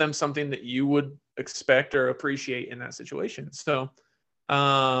give them something that you would expect or appreciate in that situation. So,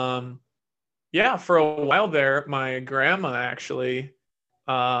 yeah, for a while there, my grandma actually,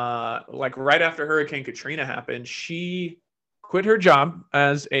 like right after Hurricane Katrina happened, she quit her job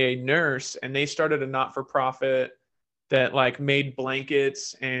as a nurse and they started a not-for-profit that like made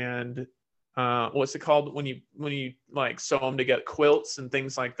blankets and what's it called when you like sew them to get quilts and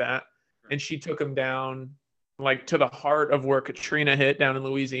things like that. And she took them down like to the heart of where Katrina hit down in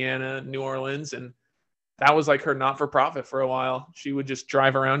Louisiana, New Orleans. And that was like her not-for-profit for a while. She would just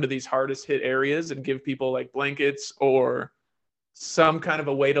drive around to these hardest hit areas and give people like blankets or some kind of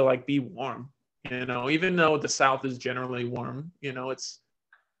a way to like be warm, even though the South is generally warm,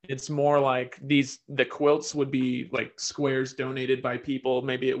 it's more like the quilts would be like squares donated by people.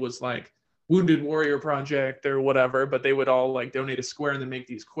 Maybe it was like Wounded Warrior Project or whatever, but they would all like donate a square and then make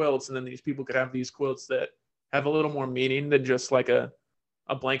these quilts, and then these people could have these quilts that have a little more meaning than just like a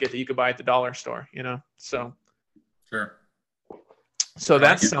blanket that you could buy at the dollar store, you know? Sure. So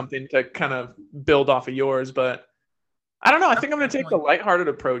that's something to kind of build off of yours, but I don't know. I think I'm going to take the lighthearted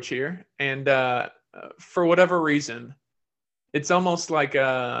approach here. And for whatever reason, it's almost like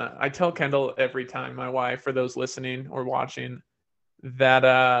I tell Kendall every time, my wife, for those listening or watching,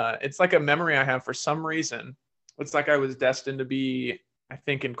 that it's like a memory I have for some reason. It's like I was destined to be, I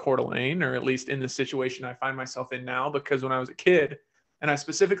think, in Coeur d'Alene, or at least in the situation I find myself in now, because when I was a kid, and I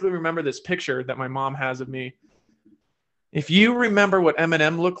specifically remember this picture that my mom has of me. If you remember what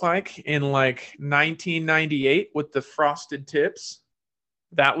Eminem looked like in like 1998 with the frosted tips,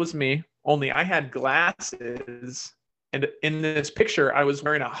 that was me. Only I had glasses. And in this picture, I was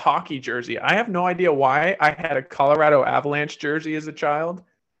wearing a hockey jersey. I have no idea why I had a Colorado Avalanche jersey as a child.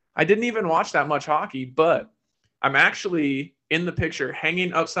 I didn't even watch that much hockey, but I'm actually in the picture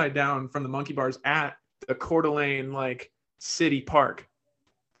hanging upside down from the monkey bars at the Coeur d'Alene like city park.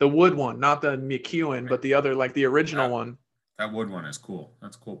 The wood one, not the McEwen, but the other, like the original one. That wood one is cool.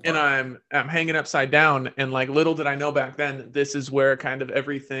 That's cool. And I'm hanging upside down, and like little did I know back then, this is where kind of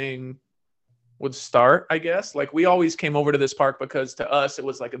everything would start, I guess. Like we always came over to this park because to us it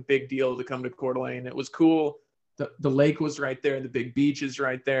was like a big deal to come to Coeur d'Alene. It was cool. The lake was right there, the big beach is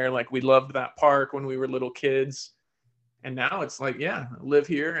right there. Like we loved that park when we were little kids. And now it's like, yeah, I live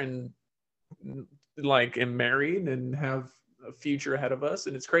here and like am married and have a future ahead of us.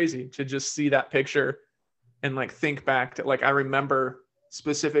 And it's crazy to just see that picture and like think back to, like, I remember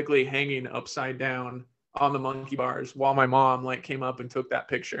specifically hanging upside down on the monkey bars while my mom like came up and took that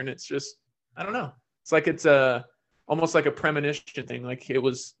picture. And it's just, I don't know. It's like, it's almost like a premonition thing. Like it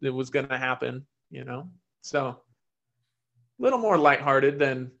was going to happen, you know? So a little more lighthearted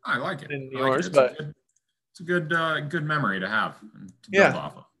than I like it. Than yours, but it's a good memory to have and to build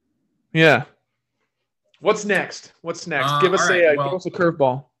off of. Yeah. What's next? Give us give us a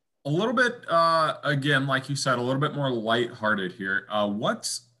curveball. A little bit, again, like you said, a little bit more lighthearted here.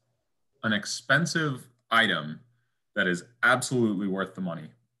 What's an expensive item that is absolutely worth the money?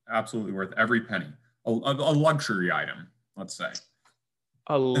 Absolutely worth every penny. A luxury item, let's say.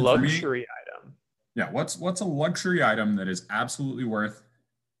 A luxury item. Yeah. What's a luxury item that is absolutely worth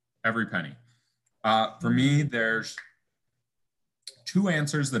every penny? For me, there's two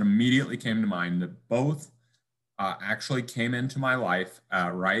answers that immediately came to mind that both actually came into my life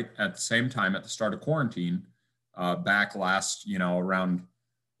right at the same time at the start of quarantine, back last, around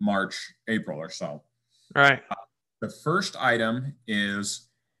March, April or so. All right. The first item is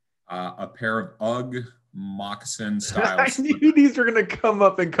a pair of UGG moccasin style. I knew these were going to come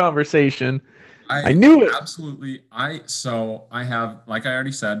up in conversation. I knew it. Absolutely. I have, like I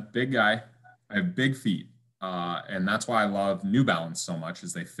already said, big guy. I have big feet. And that's why I love New Balance so much,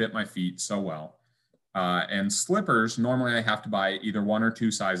 is they fit my feet so well. And slippers, normally I have to buy either one or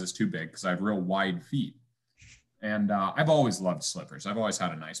two sizes too big because I have real wide feet. And I've always loved slippers. I've always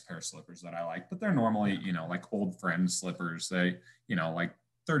had a nice pair of slippers that I like, but they're normally, like old friend slippers. They, like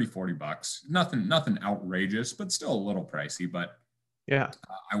 $30-$40. Nothing outrageous, but still a little pricey. But yeah,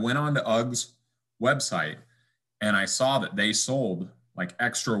 I went on to UGG's website and I saw that they sold like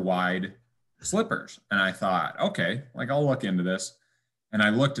extra wide slippers. And I thought, okay, like I'll look into this. And I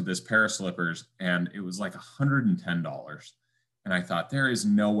looked at this pair of slippers and it was like $110. And I thought, there is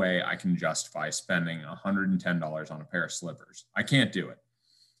no way I can justify spending $110 on a pair of slippers. I can't do it.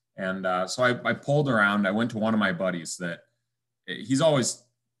 And so I pulled around. I went to one of my buddies that he's always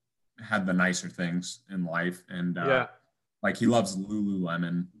had the nicer things in life. And like he loves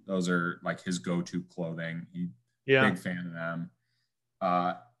Lululemon. Those are like his go-to clothing. Big fan of them.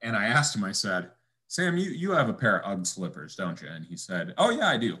 And I asked him, I said, Sam, you have a pair of UGG slippers, don't you? And he said, oh, yeah,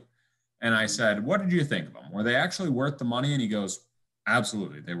 I do. And I said, what did you think of them? Were they actually worth the money? And he goes,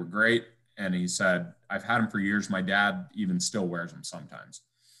 absolutely. They were great. And he said, I've had them for years. My dad even still wears them sometimes.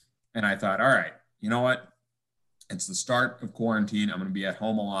 And I thought, all right, you know what? It's the start of quarantine. I'm going to be at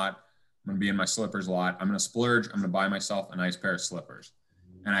home a lot. I'm going to be in my slippers a lot. I'm going to splurge. I'm going to buy myself a nice pair of slippers.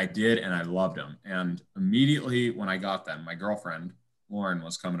 And I did, and I loved them. And immediately when I got them, my girlfriend, Lauren,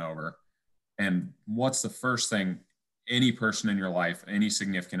 was coming over. And what's the first thing any person in your life, any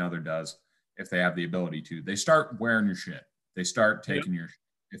significant other does if they have the ability to? They start wearing your shit. They start taking your shit.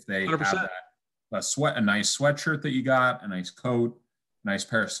 If they 100%. Have that, a nice sweatshirt that you got, a nice coat, nice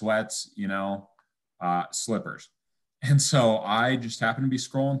pair of sweats, slippers. And so I just happened to be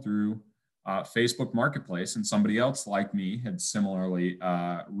scrolling through Facebook Marketplace, and somebody else like me had similarly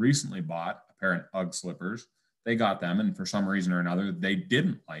recently bought a pair of UGG slippers. They got them, and for some reason or another, they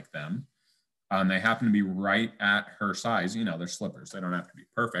didn't like them. and they happen to be right at her size. You know, they're slippers. They don't have to be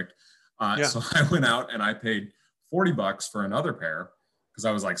perfect. Yeah. So I went out and I paid $40 for another pair because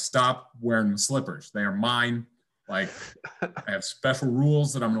I was like, stop wearing the slippers. They are mine. Like, I have special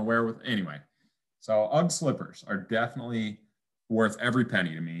rules that I'm going to wear with. Anyway, so UGG slippers are definitely worth every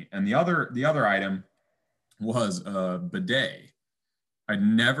penny to me. And the other item was a bidet. I'd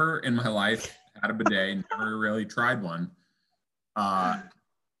never in my life had a bidet, never really tried one.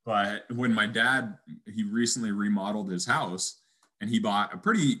 But when my dad, he recently remodeled his house and he bought a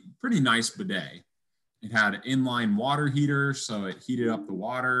pretty nice bidet. It had an inline water heater, so it heated up the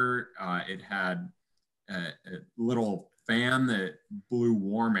water. It had a little fan that blew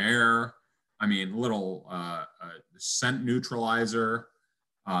warm air. I mean, little scent neutralizer,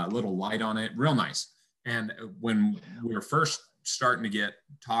 little light on it, real nice. And when we were first starting to get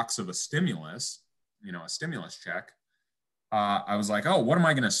talks of a stimulus check, I was like, oh, what am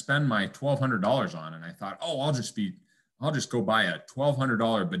I going to spend my $1,200 on? And I thought, oh, I'll just go buy a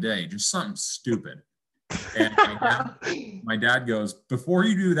 $1,200 bidet, just something stupid. And my dad goes, before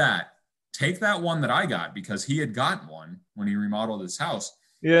you do that, take that one that I got, because he had gotten one when he remodeled his house.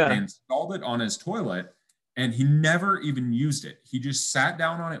 Yeah. And installed it on his toilet, and he never even used it. He just sat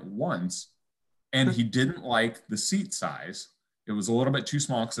down on it once, and he didn't like the seat size. It was a little bit too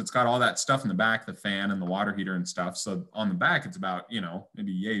small because it's got all that stuff in the back, the fan and the water heater and stuff. So on the back, it's about,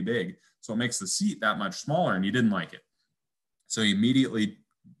 maybe yay big. So it makes the seat that much smaller, and he didn't like it. So he immediately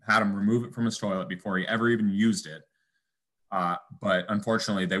had him remove it from his toilet before he ever even used it. But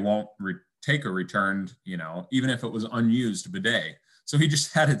unfortunately, they won't take a returned, even if it was unused bidet. So he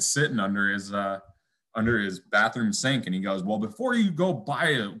just had it sitting under his bathroom sink, and he goes, well, before you go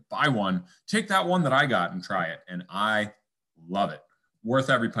buy one, take that one that I got and try it. And I love it. Worth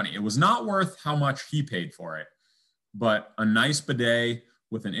every penny. It was not worth how much he paid for it, but a nice bidet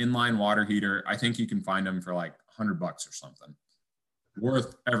with an inline water heater, I think you can find them for like $100 or something.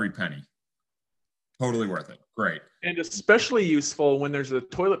 Worth every penny. Totally worth it. Great. And especially useful when there's a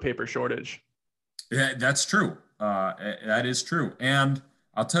toilet paper shortage. Yeah, that's true. That is true. And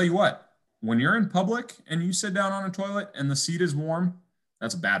I'll tell you what, when you're in public and you sit down on a toilet and the seat is warm,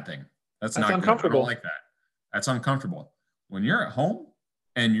 that's a bad thing. That's not uncomfortable. Good. I don't like that. That's uncomfortable. When you're at home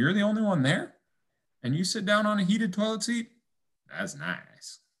and you're the only one there and you sit down on a heated toilet seat, that's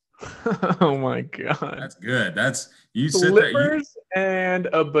nice. Oh my God. That's good. You Slippers and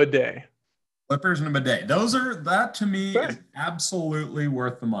a bidet. Slippers and a bidet. That to me is absolutely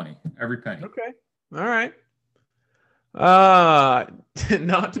worth the money. Every penny. Okay. All right.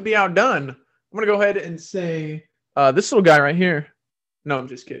 Not to be outdone, I'm going to go ahead and say this little guy right here. No, I'm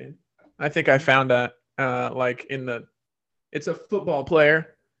just kidding. I think I found that it's a football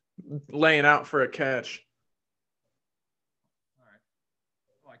player laying out for a catch. All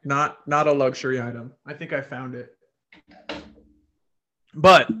right. Not a luxury item. I think I found it.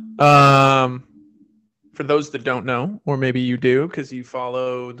 But for those that don't know, or maybe you do because you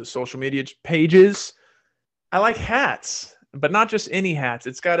follow the social media pages, I like hats, but not just any hats.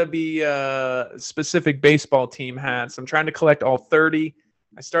 It's got to be specific baseball team hats. I'm trying to collect all 30.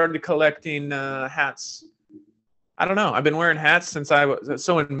 I started collecting hats. I don't know. I've been wearing hats since I was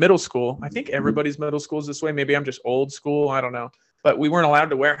in middle school. I think everybody's middle school is this way. Maybe I'm just old school. I don't know. But we weren't allowed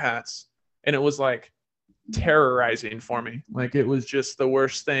to wear hats, and it was like terrorizing for me. Like it was just the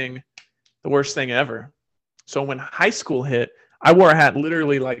worst thing ever. So when high school hit, I wore a hat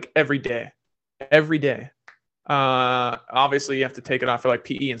literally like every day. Obviously you have to take it off for like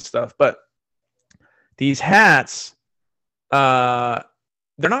PE and stuff, but these hats, they're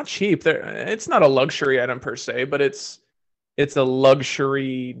not cheap. It's not a luxury item per se, but it's a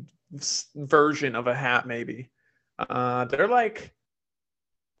luxury version of a hat maybe. They're like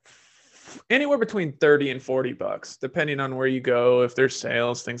anywhere between $30 and $40, depending on where you go, if there's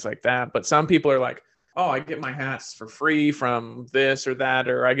sales, things like that. But some people are like, oh, I get my hats for free from this or that,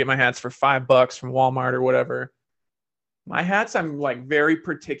 or I get my hats for $5 from Walmart or whatever. My hats, I'm like very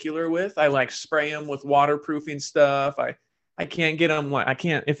particular with. I like spray them with waterproofing stuff. I can't get them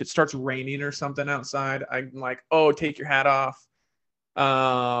if it starts raining or something outside, I'm like, oh, take your hat off.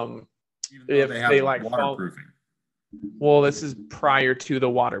 If they like waterproofing. Well, this is prior to the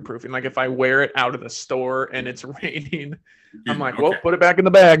waterproofing. Like if I wear it out of the store and it's raining, I'm like, well, put it back in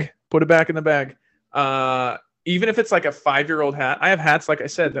the bag. Even if it's like a 5-year-old hat, I have hats, like I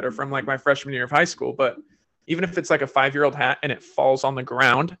said, that are from like my freshman year of high school. But even if it's like a 5-year-old hat and it falls on the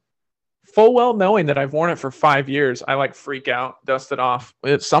ground, full well knowing that I've worn it for 5 years, I like freak out, dust it off.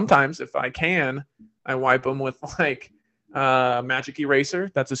 Sometimes if I can, I wipe them with like Magic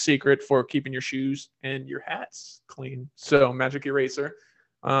Eraser. That's a secret for keeping your shoes and your hats clean. So Magic Eraser.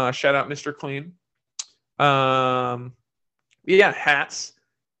 Shout out Mr. Clean. Yeah, hats.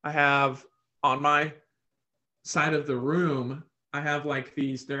 I have on my side of the room, I have like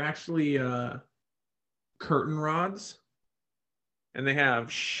these, they're actually curtain rods, and they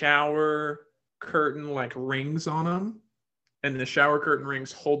have shower curtain like rings on them, and the shower curtain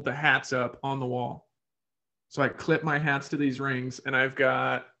rings hold the hats up on the wall. So I clip my hats to these rings, and I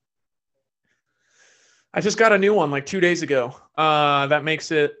just got a new one like 2 days ago. That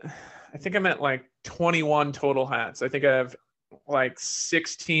makes it, I think I'm at like 21 total hats. I think I have like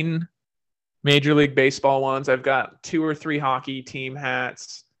 16 Major League Baseball ones. I've got 2 or 3 hockey team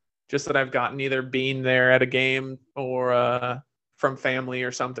hats, just that I've gotten either being there at a game or from family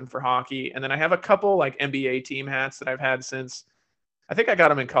or something for hockey. And then I have a couple like NBA team hats that I've had since, I think I got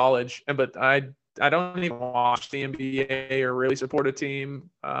them in college, but I don't even watch the NBA or really support a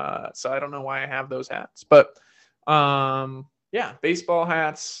team. So I don't know why I have those hats. But yeah, baseball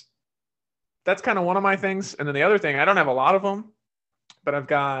hats, that's kind of one of my things. And then the other thing, I don't have a lot of them, but I've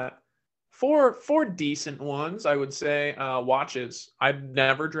got four decent ones, I would say. Watches. I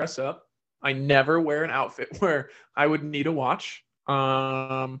never dress up. I never wear an outfit where I would need a watch.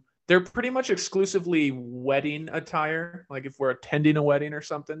 They're pretty much exclusively wedding attire, like if we're attending a wedding or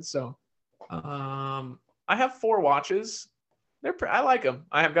something. So I have 4 watches. I like them.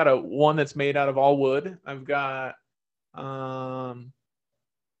 I have got one that's made out of all wood. I've got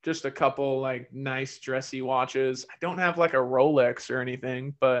just a couple like nice dressy watches. I don't have like a Rolex or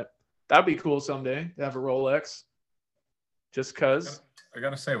anything, but that'd be cool someday to have a Rolex. Just cause. I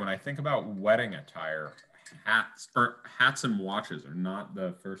gotta say, when I think about wedding attire, hats and watches are not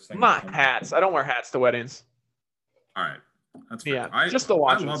the first thing. Not hats. I don't wear hats to weddings. All right. That's fair. Yeah, just the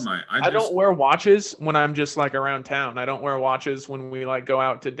watches. I don't wear watches when I'm just like around town. I don't wear watches when we like go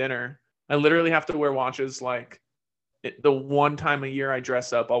out to dinner. I literally have to wear watches like the one time a year I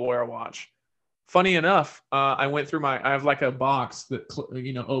dress up, I'll wear a watch. Funny enough, I went through I have like a box that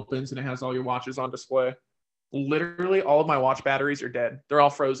opens and it has all your watches on display. Literally all of my watch batteries are dead. They're all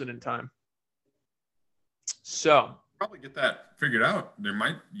frozen in time. So probably get that figured out. You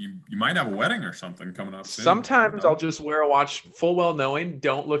might have a wedding or something coming up soon. Sometimes I'll just wear a watch full well knowing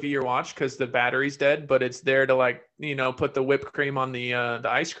don't look at your watch because the battery's dead, but it's there to like put the whipped cream on the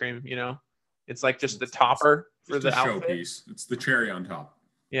ice cream. It's like just the topper for the outfit. Showpiece. It's the cherry on top.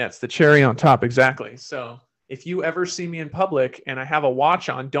 Yeah, it's the cherry on top, exactly. So if you ever see me in public and I have a watch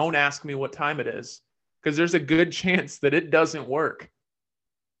on, don't ask me what time it is, because there's a good chance that it doesn't work.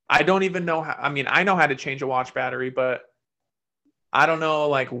 I don't even know how. I mean, I know how to change a watch battery, but I don't know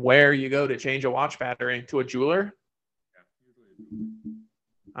like where you go to change a watch battery. To a jeweler?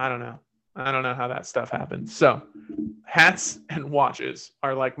 I don't know. I don't know how that stuff happens. So hats and watches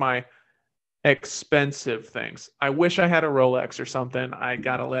are like my expensive things. I wish I had a Rolex or something. I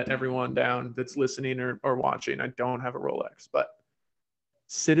gotta let everyone down that's listening or watching. I don't have a Rolex, but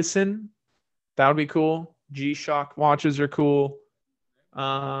Citizen, that would be cool. G-Shock watches are cool. Those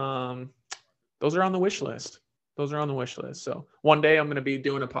are on the wish list. So one day I'm going to be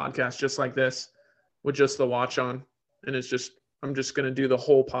doing a podcast just like this with just the watch on. And I'm just going to do the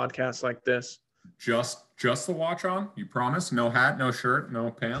whole podcast like this. Just the watch on? You promise? No hat, no shirt,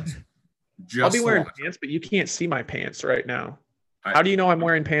 no pants? I'll be wearing pants, but you can't see my pants right now. How do you know I'm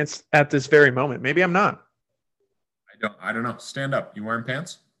wearing pants at this very moment? Maybe I'm not. I don't know. Stand up. You wearing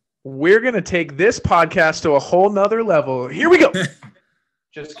pants? We're going to take this podcast to a whole nother level. Here we go.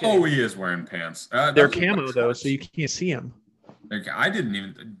 Just kidding. Oh, he is wearing pants. They're camo though, so you can't see them. Okay, I didn't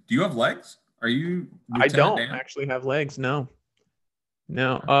even. Do you have legs? Are you? I don't actually have legs. No.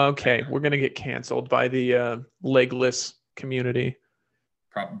 Okay, we're gonna get canceled by the legless community.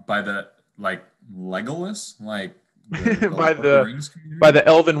 By the Legolas, by the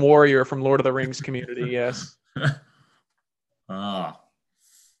Elven warrior from Lord of the Rings community. Yes. Oh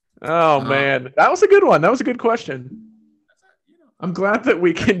man, that was a good one. That was a good question. I'm glad that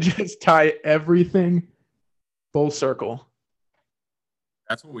we can just tie everything full circle.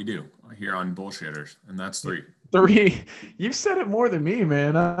 That's what we do here on Bullshitters, and that's 3. 3. You've said it more than me,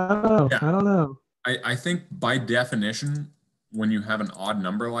 man. I don't know. I think by definition, when you have an odd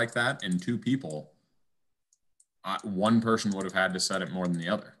number like that and 2 people, one person would have had to set it more than the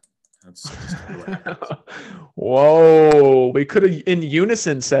other. That's just Whoa. We could have in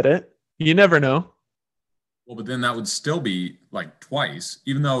unison said it. You never know. Well, but then that would still be like twice,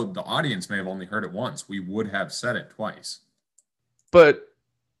 even though the audience may have only heard it once. We would have said it twice. But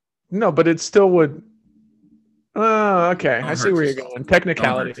it still would. Okay. I see where you're going.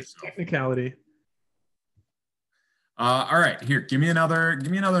 Technicality. All right, here. Give me another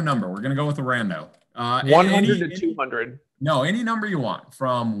number. We're gonna go with a rando. 100 to 200. No, any number you want,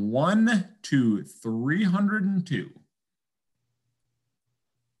 from 1 to 302.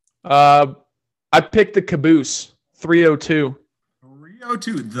 I picked the caboose, 302.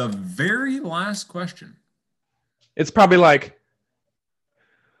 302, the very last question. It's probably like,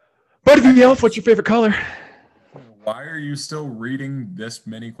 Buddy the Elf, what's your favorite color? Why are you still reading this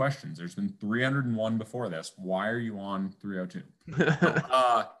many questions? There's been 301 before this. Why are you on 302?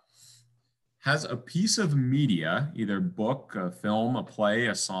 Has a piece of media, either book, a film, a play,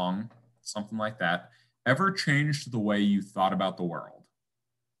 a song, something like that, ever changed the way you thought about the world?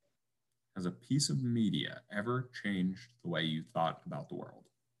 Has a piece of media ever changed the way you thought about the world?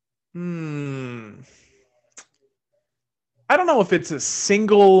 I don't know if it's a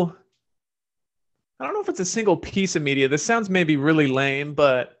single piece of media. This sounds maybe really lame,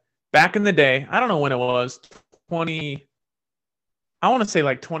 but back in the day, I don't know when it was, I want to say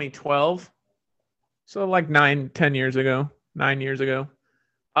like 2012. So like 9 years ago,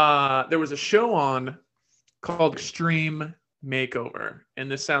 there was a show on called Extreme Makeover.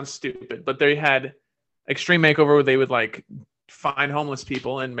 And this sounds stupid, but they had Extreme Makeover where they would like find homeless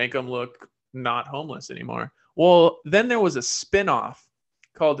people and make them look not homeless anymore. Well, then there was a spin-off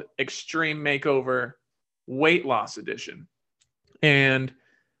called Extreme Makeover Weight Loss Edition. And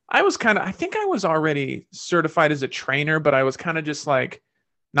I think I was already certified as a trainer, but I was kind of just like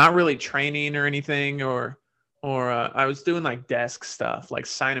not really training or anything, or I was doing like desk stuff, like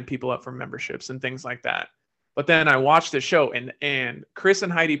signing people up for memberships and things like that. But then I watched the show, and Chris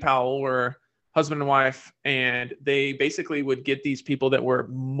and Heidi Powell were husband and wife, and they basically would get these people that were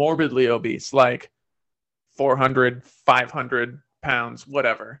morbidly obese, like 400, 500 pounds,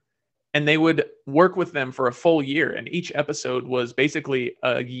 whatever. And they would work with them for a full year. And each episode was basically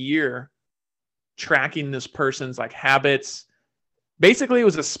a year tracking this person's like habits. Basically, it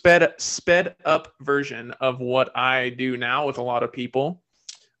was a sped up version of what I do now with a lot of people.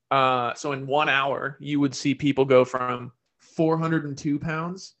 So in 1 hour, you would see people go from 402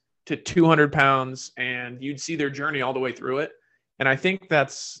 pounds to 200 pounds, and you'd see their journey all the way through it. And I think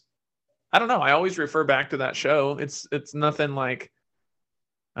I don't know. I always refer back to that show. It's nothing like,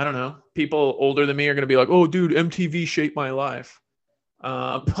 I don't know. People older than me are going to be like, oh, dude, MTV shaped my life.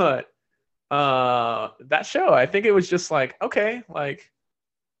 But that show, I think it was just like, okay, like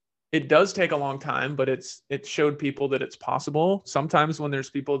it does take a long time, but it showed people that it's possible. Sometimes when there's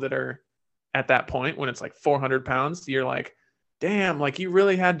people that are at that point, when it's like 400 pounds, you're like, damn, like you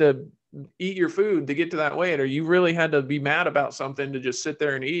really had to eat your food to get to that weight, or you really had to be mad about something to just sit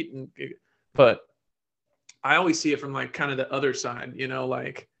there and eat. But I always see it from like kind of the other side,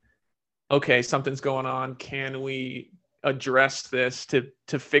 like, okay, something's going on. Can we address this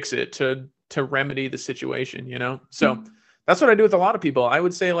to fix it, to remedy the situation, So that's what I do with a lot of people. I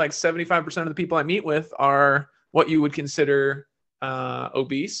would say like 75% of the people I meet with are what you would consider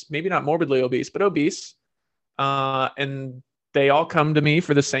obese, maybe not morbidly obese, but obese. And they all come to me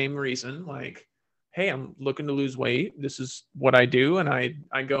for the same reason. Like, hey, I'm looking to lose weight. This is what I do. And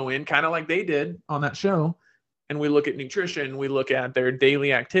I go in kind of like they did on that show. And we look at nutrition. We look at their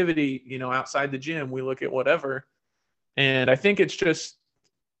daily activity, outside the gym. We look at whatever. And I think it's just,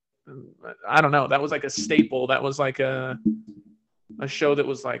 I don't know. That was like a staple. That was like a show that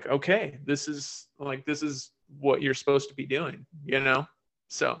was like, okay, this is what you're supposed to be doing,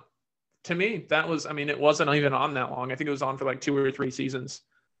 So to me, that was, it wasn't even on that long. I think it was on for like 2 or 3 seasons,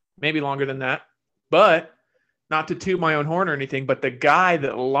 maybe longer than that. But not to toot my own horn or anything, but the guy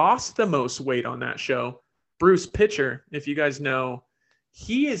that lost the most weight on that show, Bruce Pitcher, if you guys know,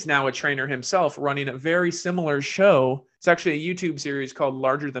 he is now a trainer himself running a very similar show. It's actually a YouTube series called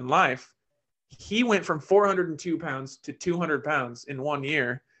Larger Than Life. He went from 402 pounds to 200 pounds in 1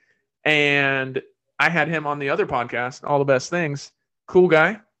 year. And I had him on the other podcast, All the Best Things. Cool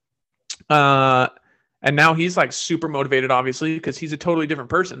guy. And now he's like super motivated, obviously, because he's a totally different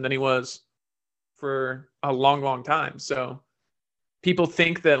person than he was for a long, long time. So people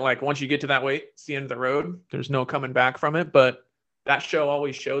think that like once you get to that weight, it's the end of the road. There's no coming back from it. But that show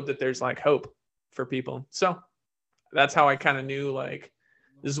always showed that there's like hope for people. So that's how I kind of knew like,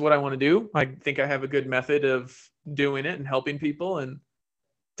 this is what I want to do. I think I have a good method of doing it and helping people, and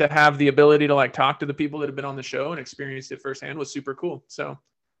to have the ability to like talk to the people that have been on the show and experienced it firsthand was super cool. So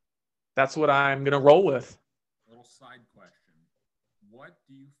that's what I'm going to roll with. A little side question. What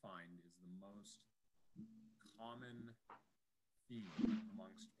do you find is the most common theme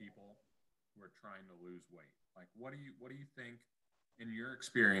amongst people who are trying to lose weight? Like, what do you think in your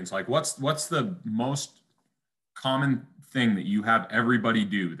experience? Like, what's the most common thing that you have everybody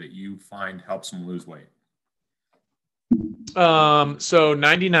do that you find helps them lose weight? So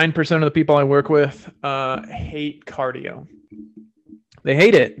 99% of the people I work with hate cardio. They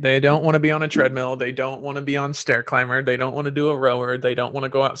hate it. They don't want to be on a treadmill. They don't want to be on stair climber. They don't want to do a rower. They don't want to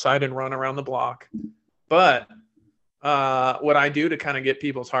go outside and run around the block. But what I do to kind of get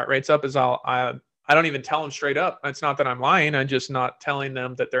people's heart rates up is I don't even tell them straight up. It's not that I'm lying. I'm just not telling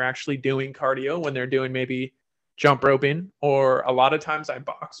them that they're actually doing cardio when they're doing maybe jump roping, or a lot of times I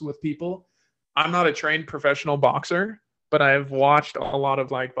box with people. I'm not a trained professional boxer, but I've watched a lot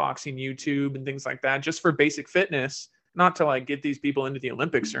of like boxing YouTube and things like that just for basic fitness, not to like get these people into the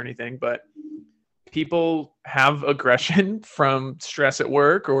Olympics or anything, but people have aggression from stress at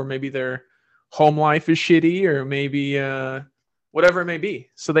work, or maybe their home life is shitty, or maybe whatever it may be.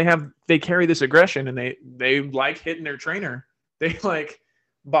 So they carry this aggression, and they like hitting their trainer. They like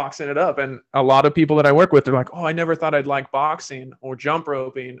boxing it up. And a lot of people that I work with, they're like, oh, I never thought I'd like boxing or jump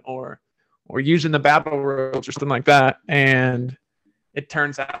roping or using the battle ropes or something like that. And it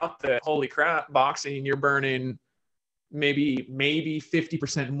turns out that, holy crap, boxing, you're burning maybe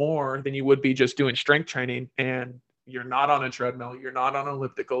 50% more than you would be just doing strength training. And you're not on a treadmill, you're not on an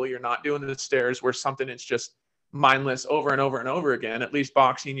elliptical, you're not doing the stairs where something is just mindless over and over and over again. At least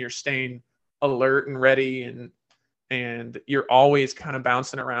boxing, you're staying alert and ready, and you're always kind of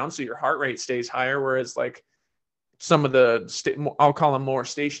bouncing around, so your heart rate stays higher. Whereas like some of the I'll call them more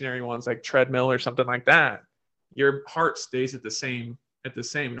stationary ones, like treadmill or something like that, your heart stays at the same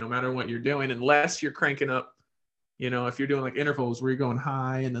no matter what you're doing, unless you're cranking up, if you're doing like intervals where you're going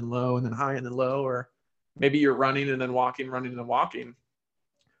high and then low and then high and then low, or maybe you're running and then walking, running and then walking.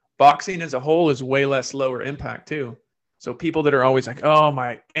 Boxing as a whole is way less lower impact too. So people that are always like, oh,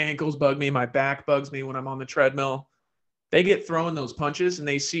 my ankles bug me, my back bugs me when I'm on the treadmill, they get throwing those punches and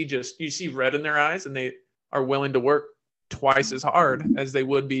you see red in their eyes, and they are willing to work twice as hard as they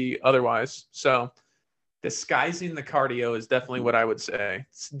would be otherwise. So disguising the cardio is definitely what I would say.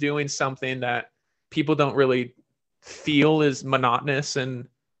 It's doing something that people don't really feel is monotonous and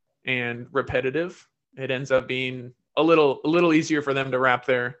repetitive. It ends up being a little easier for them to wrap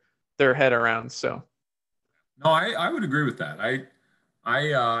their head around. So no, I would agree with that. I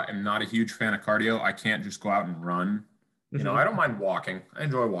am not a huge fan of cardio. I can't just go out and run. I don't mind walking. I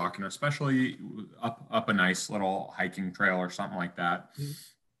enjoy walking, especially up a nice little hiking trail or something like that.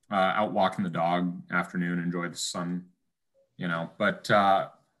 Out walking the dog afternoon, enjoy the sun, But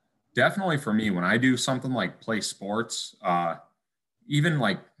definitely for me, when I do something like play sports, even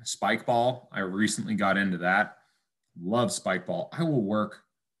like spike ball, I recently got into that. Love spike ball. I will work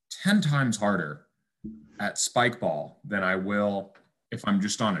 10 times harder at spike ball than I will if I'm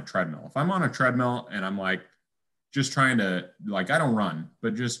just on a treadmill. If I'm on a treadmill and I'm like, just trying to, like, I don't run,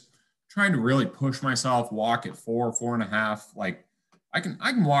 but just trying to really push myself, walk at 4.5. Like I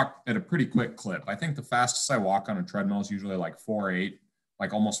can walk at a pretty quick clip. I think the fastest I walk on a treadmill is usually like 4.8,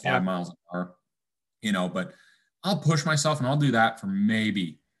 like almost 5 miles an hour, but I'll push myself and I'll do that for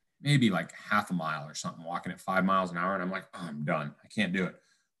maybe like half a mile or something, walking at 5 miles an hour. And I'm like, oh, I'm done. I can't do it.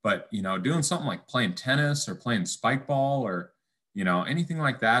 But, doing something like playing tennis or playing spike ball or, anything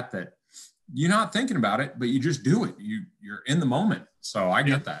like that you're not thinking about it, but you just do it. You're in the moment. So I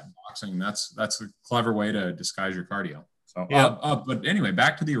get that. Boxing, that's a clever way to disguise your cardio. So, but anyway,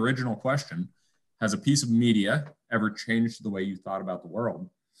 back to the original question. Has a piece of media ever changed the way you thought about the world?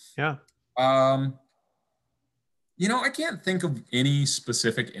 Yeah. I can't think of any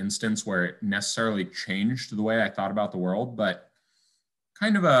specific instance where it necessarily changed the way I thought about the world, but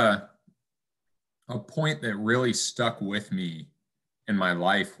kind of a point that really stuck with me in my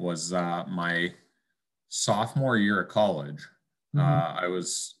life was my sophomore year of college. That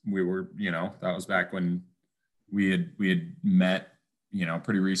was back when we had met,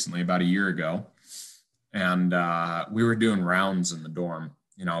 pretty recently, about a year ago. And we were doing rounds in the dorm.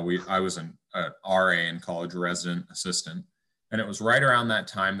 I was an RA in college, resident assistant. And it was right around that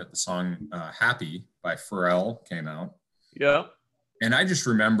time that the song Happy by Pharrell came out. Yeah. And I just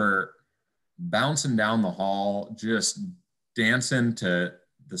remember bouncing down the hall, just dancing to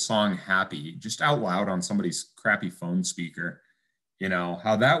the song Happy, just out loud on somebody's crappy phone speaker.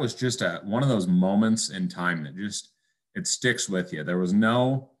 How that was just one of those moments in time that it sticks with you. There was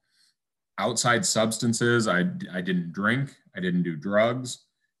no outside substances. I didn't drink. I didn't do drugs,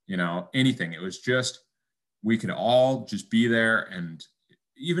 anything. It was just, we could all just be there. And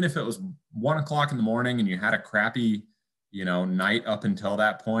even if it was 1 o'clock in the morning and you had a crappy, night up until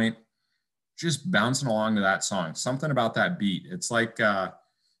that point, just bouncing along to that song, something about that beat. It's like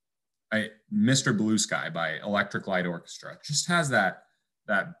Mr. Blue Sky by Electric Light Orchestra. It just has that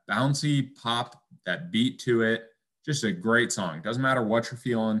bouncy pop, that beat to it. Just a great song. Doesn't matter what you're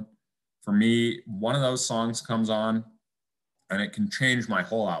feeling. For me, one of those songs comes on, and it can change my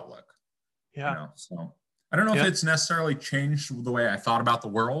whole outlook. Yeah. You know, so I don't know if it's necessarily changed the way I thought about the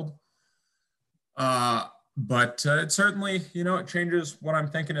world, but it certainly, you know, it changes what I'm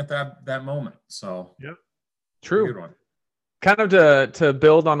thinking at that moment. So yeah, true. Good one. Kind of to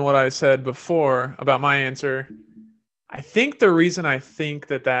build on what I said before about my answer, I think the reason I think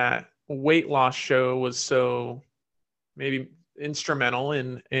that weight loss show was so maybe instrumental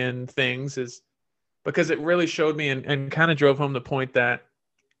in things is because it really showed me and kind of drove home the point that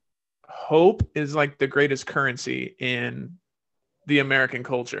hope is like the greatest currency in the American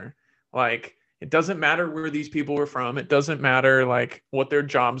culture. Like, it doesn't matter where these people were from. It doesn't matter like what their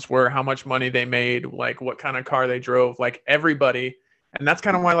jobs were, how much money they made, like what kind of car they drove, like everybody. And that's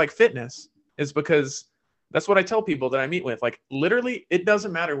kind of why I like fitness, is because that's what I tell people that I meet with. Like, literally, it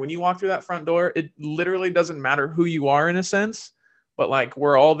doesn't matter when you walk through that front door. It literally doesn't matter who you are in a sense, but like,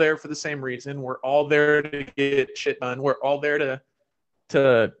 we're all there for the same reason. We're all there to get shit done. We're all there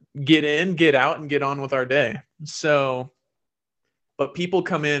to get in, get out, and get on with our day. So, but people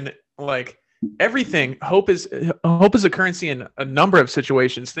come in like everything. Hope is a currency in a number of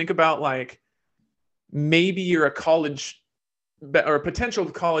situations. Think about like maybe you're a college or a potential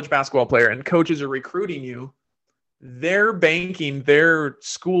college basketball player and coaches are recruiting you. They're banking their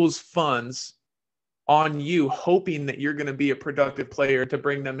school's funds on you, hoping that you're going to be a productive player to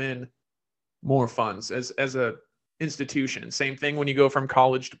bring them in more funds as a institution. Same thing when you go from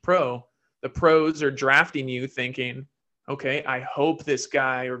college to pro. The pros are drafting you thinking, okay, I hope this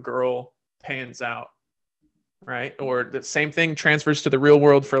guy or girl pans out, right? Or the same thing transfers to the real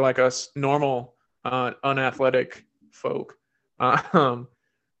world for like us normal unathletic folk.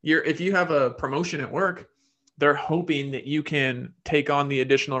 If you have a promotion at work, they're hoping that you can take on the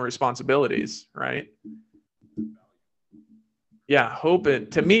additional responsibilities, right? Yeah, hope.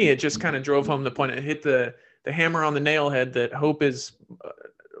 To me, it just kind of drove home the point. It hit the hammer on the nail head that hope is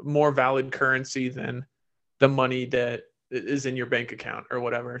more valid currency than the money that is in your bank account or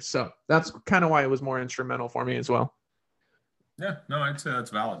whatever. So that's kind of why it was more instrumental for me as well. Yeah, no, I'd say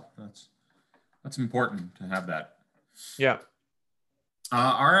that's valid. That's important to have that. Yeah.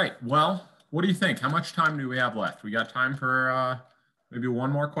 All right. Well, what do you think? How much time do we have left? We got time for maybe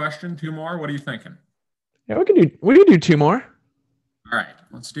one more question, two more. What are you thinking? Yeah, we can do two more. All right.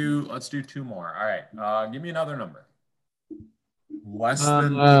 Let's do two more. All right. Give me another number. Less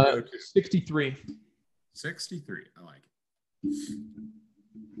than 63. 63. I like it.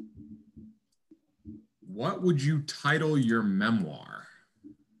 What would you title your memoir?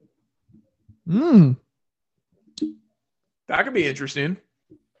 That could be interesting.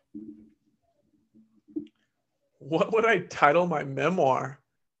 What would I title my memoir?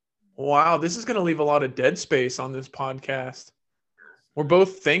 Wow, this is going to leave a lot of dead space on this podcast. We're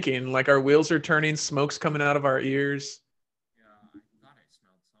both thinking, like our wheels are turning, smoke's coming out of our ears. Yeah, I thought I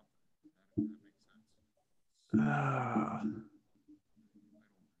smelled something. That makes sense.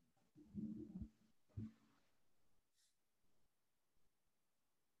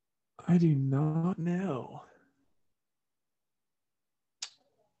 I do not know.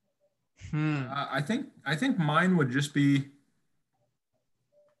 I think mine would just be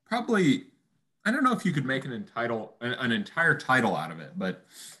probably, I don't know if you could make an entire title out of it, but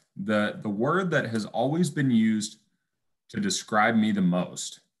the word that has always been used to describe me the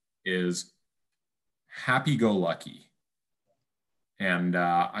most is happy-go-lucky. And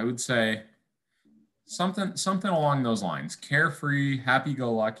I would say something along those lines. Carefree,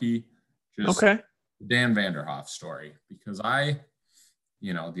 happy-go-lucky, just okay. Dan Vanderhoff story. Because the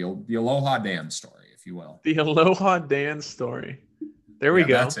Aloha Dan story, if you will. The Aloha Dan story. There we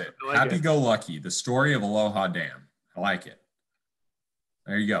go. That's it. Like happy-go-lucky, the story of Aloha Dan. I like it.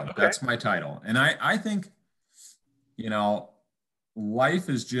 There you go. Okay. That's my title. And I think, life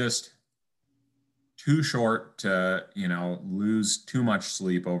is just too short to, lose too much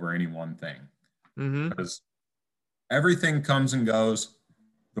sleep over any one thing. Mm-hmm. Because everything comes and goes.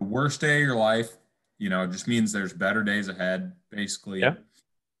 The worst day of your life, just means there's better days ahead, basically. Yeah.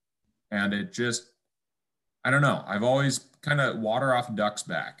 And it just, I don't know. I've always kind of water off a duck's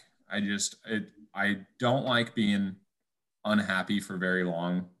back. I don't like being unhappy for very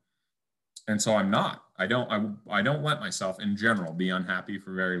long. And so I'm not. I don't let myself in general be unhappy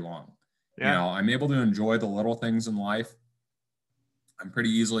for very long. Yeah. I'm able to enjoy the little things in life. I'm pretty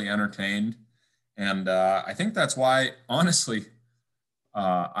easily entertained. And I think that's why, honestly,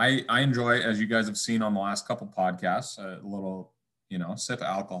 I enjoy, as you guys have seen on the last couple podcasts, a little, sip of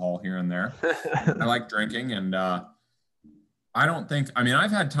alcohol here and there. I like drinking. And I've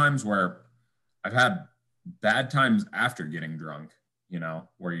had times where I've had bad times after getting drunk,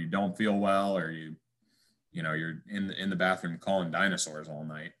 where you don't feel well or you you're in the bathroom calling dinosaurs all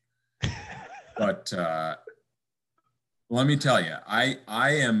night. But let me tell you, I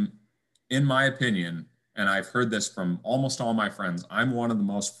am, in my opinion, and I've heard this from almost all my friends, I'm one of the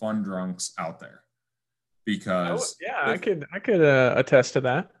most fun drunks out there because I could attest to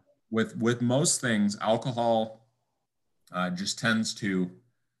that. With most things, alcohol just tends to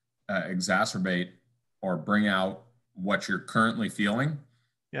exacerbate or bring out what you're currently feeling.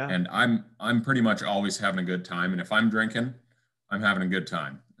 Yeah. And I'm pretty much always having a good time. And if I'm drinking, I'm having a good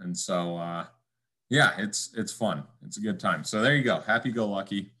time. And so, yeah, it's fun. It's a good time. So there you go. Happy go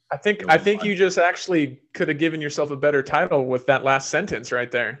lucky. I think you just actually could have given yourself a better title with that last sentence right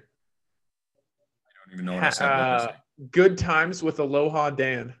there. I don't even know what I said. Good times with Aloha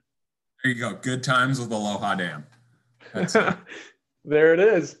Dan. There you go. Good times with Aloha Dan. That's it. There it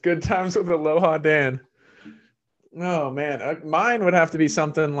is. Good times with Aloha Dan. Oh man, mine would have to be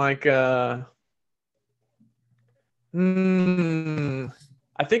something like I think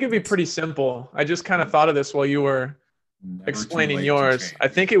it'd be pretty simple. I just kind of thought of this while you were explaining yours. I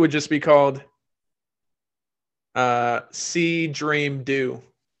think it would just be called See, Dream, Do.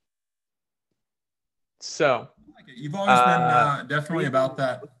 So you've always been definitely about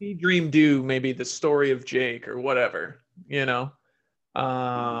that. See, Dream, Do, maybe the story of Jake or whatever,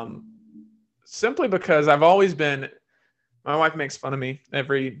 simply because I've always been, my wife makes fun of me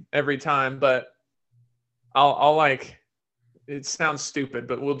every time, but I'll like, it sounds stupid,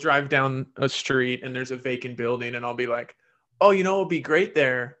 but we'll drive down a street and there's a vacant building and I'll be like, oh, it'd be great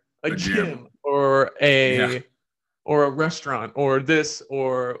there. A gym or or a restaurant or this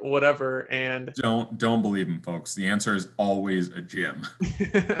or whatever. And don't believe him, folks. The answer is always a gym.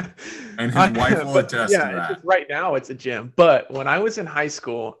 And his wife will attest to that. Right now it's a gym. But when I was in high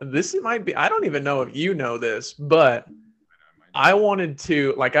school, this might be, I don't even know if you know this, but I wanted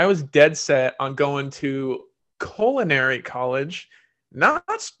to, I was dead set on going to culinary college, not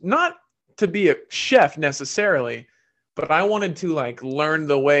to be a chef necessarily, but I wanted to learn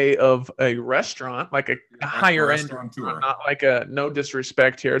the way of a restaurant, like a higher end, not like no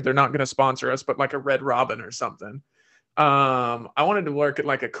disrespect here, they're not going to sponsor us, but like a Red Robin or something. I wanted to work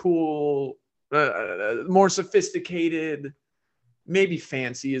at a cool, more sophisticated, maybe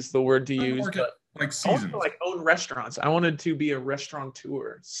fancy is the word to use, but Seasons. I wanted to own restaurants. I wanted to be a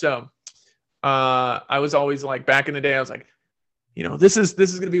restaurateur. So I was always back in the day, I was like, this is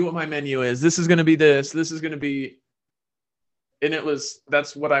going to be what my menu is. This is going to be this is going to be. And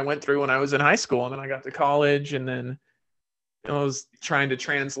that's what I went through when I was in high school. And then I got to college and then I was trying to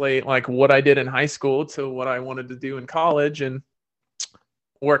translate what I did in high school to what I wanted to do in college, and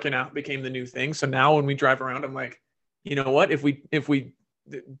working out became the new thing. So now when we drive around, I'm like, you know what, if we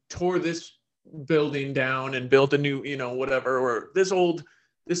tore this building down and built a new, whatever, or this old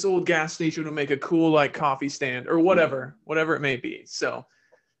gas station would make a cool coffee stand or whatever it may be. So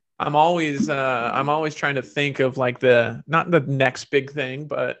I'm always trying to think of not the next big thing,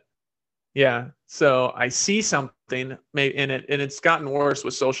 but yeah. So I see something maybe in it, and it's gotten worse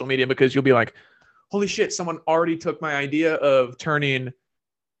with social media because you'll be like, holy shit, someone already took my idea of turning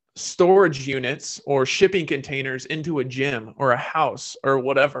storage units or shipping containers into a gym or a house or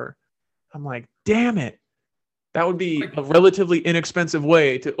whatever. I'm like, damn it. That would be a relatively inexpensive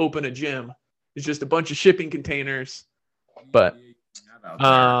way to open a gym. It's just a bunch of shipping containers. But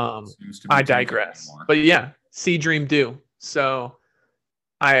I digress. But yeah, see, dream, do. So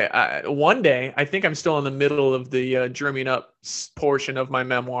I one day, I think I'm still in the middle of the dreaming up portion of my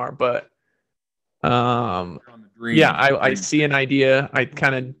memoir, but I see an idea. I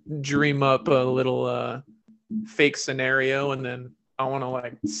kind of dream up a little fake scenario, and then I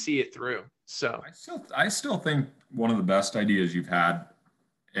want to see it through. So I still think one of the best ideas you've had,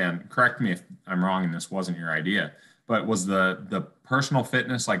 and correct me if I'm wrong and this wasn't your idea, but was the personal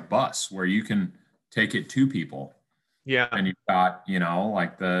fitness bus where you can take it to people. Yeah. And you've got,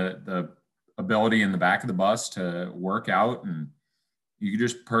 the ability in the back of the bus to work out, and you can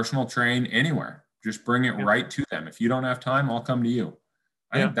just personal train anywhere. Just bring it right to them. If you don't have time, I'll come to you.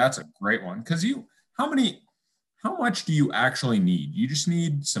 I think that's a great one. Because how much do you actually need? You just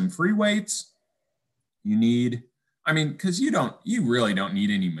need some free weights. You need, because you really don't need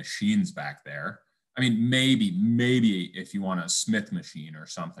any machines back there. Maybe if you want a Smith machine or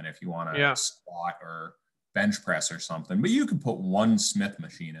something, if you want to squat or bench press or something, but you can put one Smith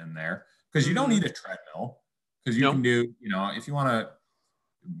machine in there because you don't need a treadmill, because you can do, if you want to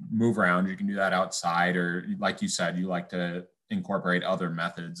move around, you can do that outside, or like you said, you like to incorporate other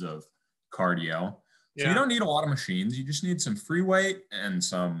methods of cardio. So you don't need a lot of machines. You just need some free weight and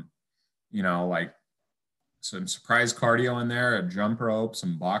some, some surprise cardio in there, a jump rope,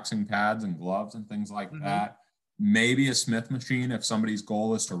 some boxing pads and gloves and things like that. Maybe a Smith machine if somebody's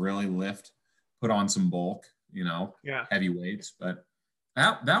goal is to really lift, put on some bulk, heavy weights. But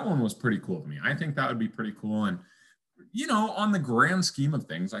that one was pretty cool to me. I think that would be pretty cool. And, on the grand scheme of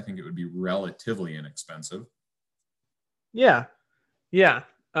things, I think it would be relatively inexpensive. Yeah. Yeah.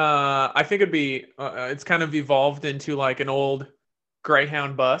 I think it'd be, it's kind of evolved into like an old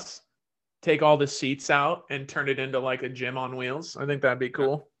Greyhound bus. Take all the seats out and turn it into like a gym on wheels. I think that'd be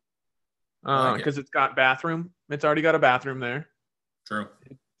cool. Because it's got bathroom. It's already got a bathroom there. True.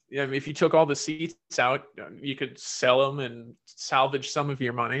 Yeah, I mean, if you took all the seats out, you could sell them and salvage some of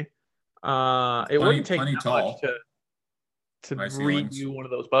your money. It wouldn't take that much to redo one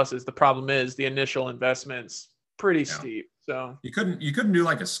of those buses. The problem is the initial investment's pretty steep. So you couldn't do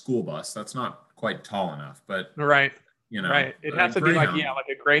like a school bus. That's not quite tall enough. But right. Right. It has to be like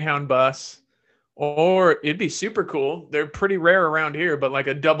a Greyhound bus. Or it'd be super cool. They're pretty rare around here, but like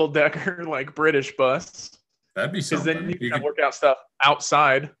a double-decker, like British bus. That'd be something. Because then you can work out stuff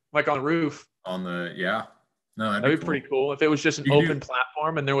outside, like on the roof. That'd be pretty cool. If it was just an open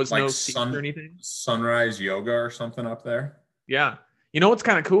platform and there was no seats or anything. Sunrise yoga or something up there. Yeah. You know what's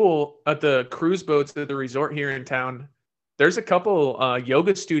kind of cool? At the cruise boats at the resort here in town, there's a couple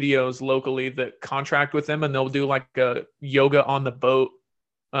yoga studios locally that contract with them, and they'll do like a yoga on the boat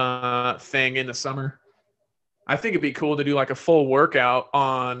thing in the summer. I think it'd be cool to do like a full workout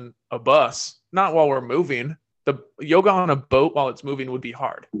on a bus, not while we're moving. The yoga on a boat while it's moving would be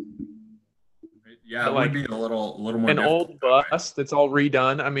hard. Yeah, it would be a little more. An old bus that's all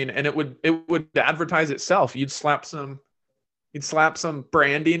redone. I mean, and it would advertise itself. You'd slap some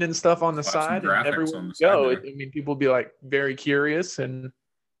branding and stuff on the side, and everywhere you go, people would be like very curious, and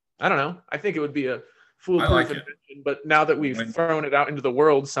I don't know. I think it would be a foolproof invention, but now that we've thrown it out into the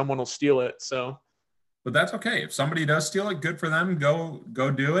world, someone will steal it. So, but that's okay. If somebody does steal it, good for them.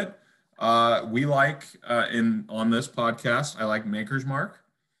 Go do it. We like on this podcast, I like Maker's Mark.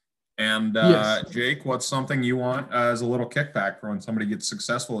 And yes. Jake, what's something you want as a little kickback for when somebody gets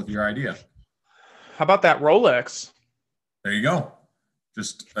successful with your idea? How about that Rolex? There you go.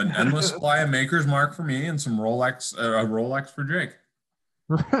 Just an endless supply of Maker's Mark for me and some a Rolex for Jake.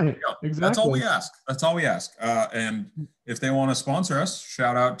 Right. Exactly. That's all we ask. And if they want to sponsor us,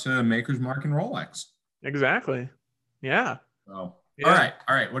 shout out to Maker's Mark and Rolex. Exactly. Yeah. So, yeah.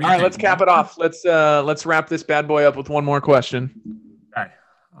 All right. What do you think? Let's cap it off. Let's wrap this bad boy up with one more question. Okay.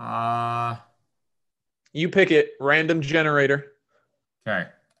 You pick it. Random generator. Okay.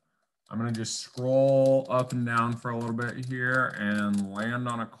 I'm going to just scroll up and down for a little bit here and land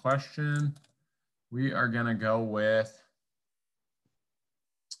on a question. We are going to go with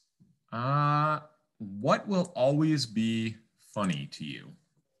what will always be funny to you?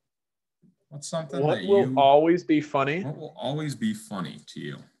 What's something What will always be funny? What will always be funny to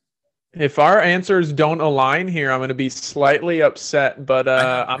you? If our answers don't align here, I'm going to be slightly upset, but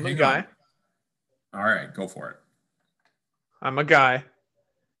I'm a guy. All right, go for it. I'm a guy.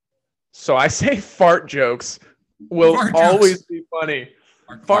 So I say fart jokes will always be funny.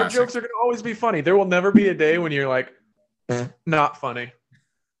 Fart jokes are going to always be funny. There will never be a day when you're like, not funny.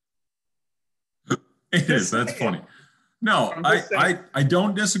 It is. That's funny. No, I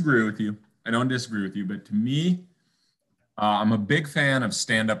don't disagree with you. But to me, I'm a big fan of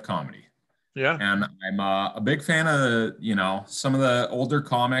stand-up comedy. Yeah. And I'm a big fan of, some of the older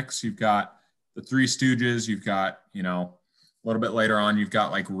comics. You've got the Three Stooges. You've got, a little bit later on, you've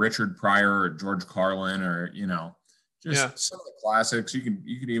got like Richard Pryor or George Carlin or, some of the classics. You could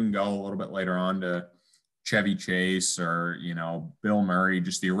even go a little bit later on to Chevy Chase or, Bill Murray,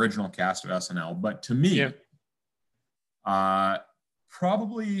 just the original cast of SNL. But to me,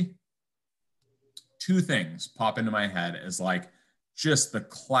 probably two things pop into my head as like just the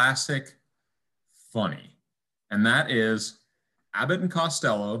classic funny. And that is Abbott and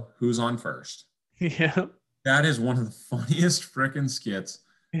Costello, Who's on First. Yeah. That is one of the funniest freaking skits.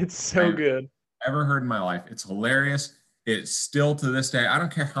 It's so good. Ever heard in my life. It's hilarious. It's still to this day. I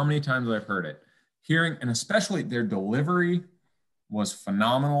don't care how many times I've heard it. Hearing, and especially their delivery was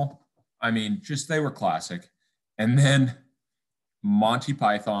phenomenal. I mean, just they were classic. And then Monty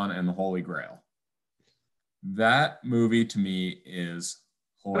Python and the Holy Grail. That movie to me is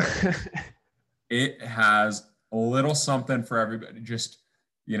hilarious. It has a little something for everybody. Just,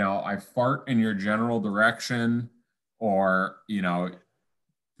 I fart in your general direction, or, the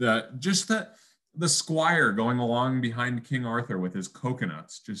squire going along behind King Arthur with his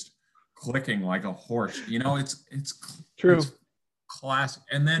coconuts, just clicking like a horse. It's true. It's classic.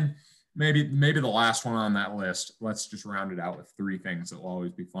 And then maybe the last one on that list, let's just round it out with three things that will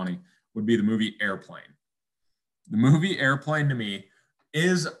always be funny, would be the movie Airplane. The movie Airplane to me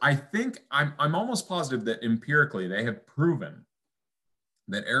is, I think, I'm almost positive that empirically they have proven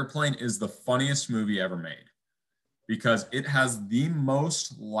that Airplane is the funniest movie ever made because it has the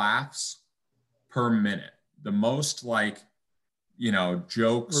most laughs per minute, the most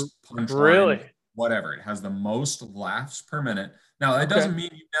jokes, punchlines, Really? whatever. It has the most laughs per minute. Now that Okay. doesn't mean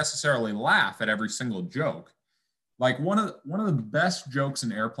you necessarily laugh at every single joke. Like one of the best jokes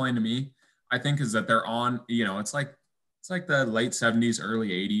in Airplane to me, I think, is that they're on, it's like the late 70s,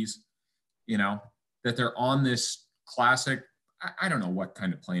 early 80s, that they're on this classic, I don't know what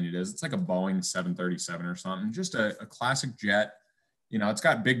kind of plane it is. It's like a Boeing 737 or something, just a classic jet. It's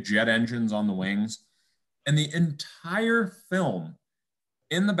got big jet engines on the wings. And the entire film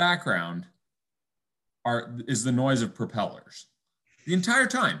in the background is the noise of propellers. The entire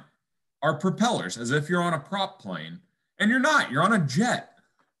time are propellers, as if you're on a prop plane. And you're not. You're on a jet.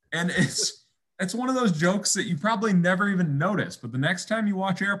 And it's one of those jokes that you probably never even notice. But the next time you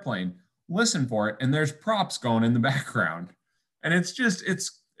watch Airplane, listen for it, and there's props going in the background. And it's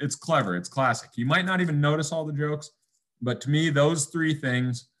clever. It's classic. You might not even notice all the jokes, but to me, those three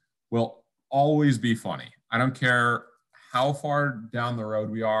things will always be funny. I don't care how far down the road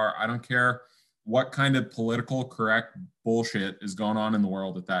we are. I don't care what kind of political correct bullshit is going on in the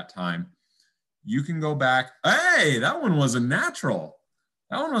world at that time. You can go back. Hey, that one was a natural.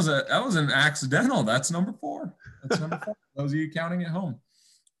 That was an accidental. That's number 4. That's number 4. Those of you counting at home.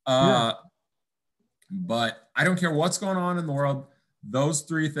 But I don't care what's going on in the world. Those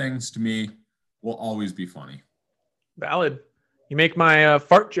three things to me will always be funny. Valid. You make my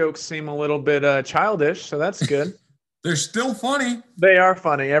fart jokes seem a little bit childish, so that's good. They're still funny. They are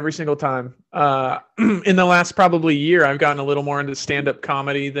funny every single time. In the last probably year, I've gotten a little more into stand-up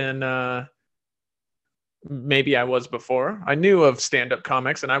comedy than maybe I was before. I knew of stand-up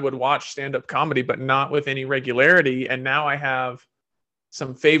comics, and I would watch stand-up comedy, but not with any regularity. And now I have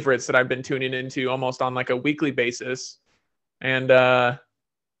some favorites that I've been tuning into almost on like a weekly basis. And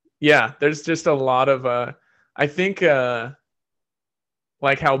there's just a lot of I think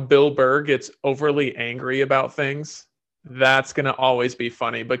like how Bill Burr gets overly angry about things. That's going to always be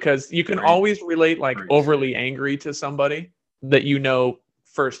funny because you can always relate like overly angry to somebody that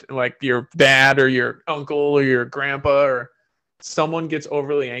first, like your dad or your uncle or your grandpa, or someone gets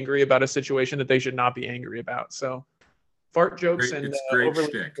overly angry about a situation that they should not be angry about. So fart jokes and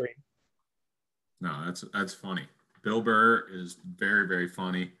overly angry. No, that's funny. Bill Burr is very, very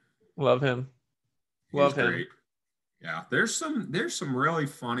funny. Love him. Love him. Great. Yeah, there's some really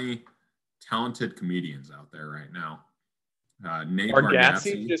funny, talented comedians out there right now. Nate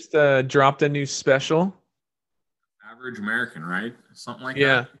Bargatze just dropped a new special. Average American, right? Something like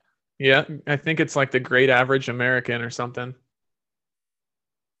that. Yeah. I think it's like the Great Average American or something.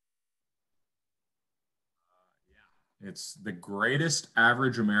 It's the Greatest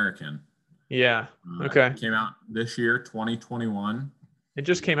Average American. Yeah. Okay. It came out this year, 2021. It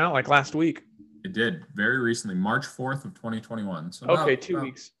just came out like last week. It did, very recently, March 4th of 2021. So okay, 2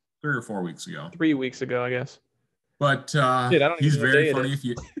 weeks. 3 or 4 weeks ago. 3 weeks ago, I guess. But he's very funny.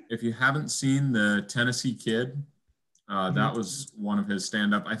 If you haven't seen the Tennessee Kid, that was one of his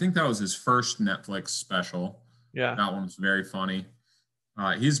stand-up. I think that was his first Netflix special. Yeah. That one was very funny.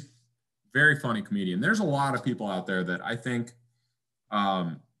 He's very funny comedian. There's a lot of people out there that I think,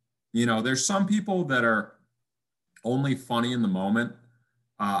 there's some people that are only funny in the moment.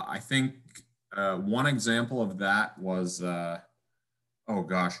 I think one example of that was,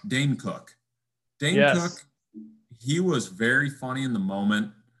 Dane Cook. Dane Cook, he was very funny in the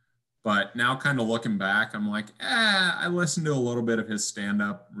moment, but now kind of looking back, I'm like, I listened to a little bit of his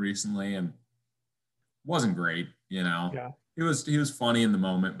stand-up recently and wasn't great, Yeah. He was funny in the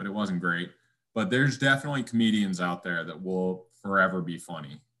moment, but it wasn't great. But there's definitely comedians out there that will forever be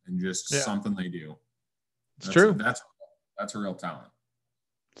funny and just something they do. That's true. That's a real talent.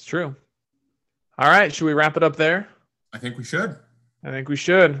 It's true. All right. Should we wrap it up there? I think we should.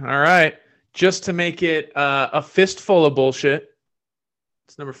 All right. Just to make it a fistful of bullshit.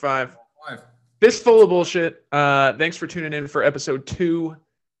 It's number 5. Fistful of bullshit. Thanks for tuning in for episode 2. You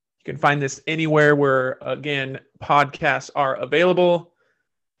can find this anywhere where, again, podcasts are available.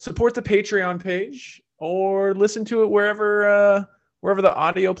 Support the Patreon page or listen to it wherever the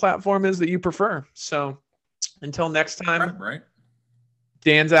audio platform is that you prefer. So until next time, right.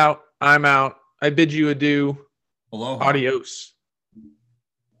 Dan's out. I'm out. I bid you adieu. Aloha. Adios.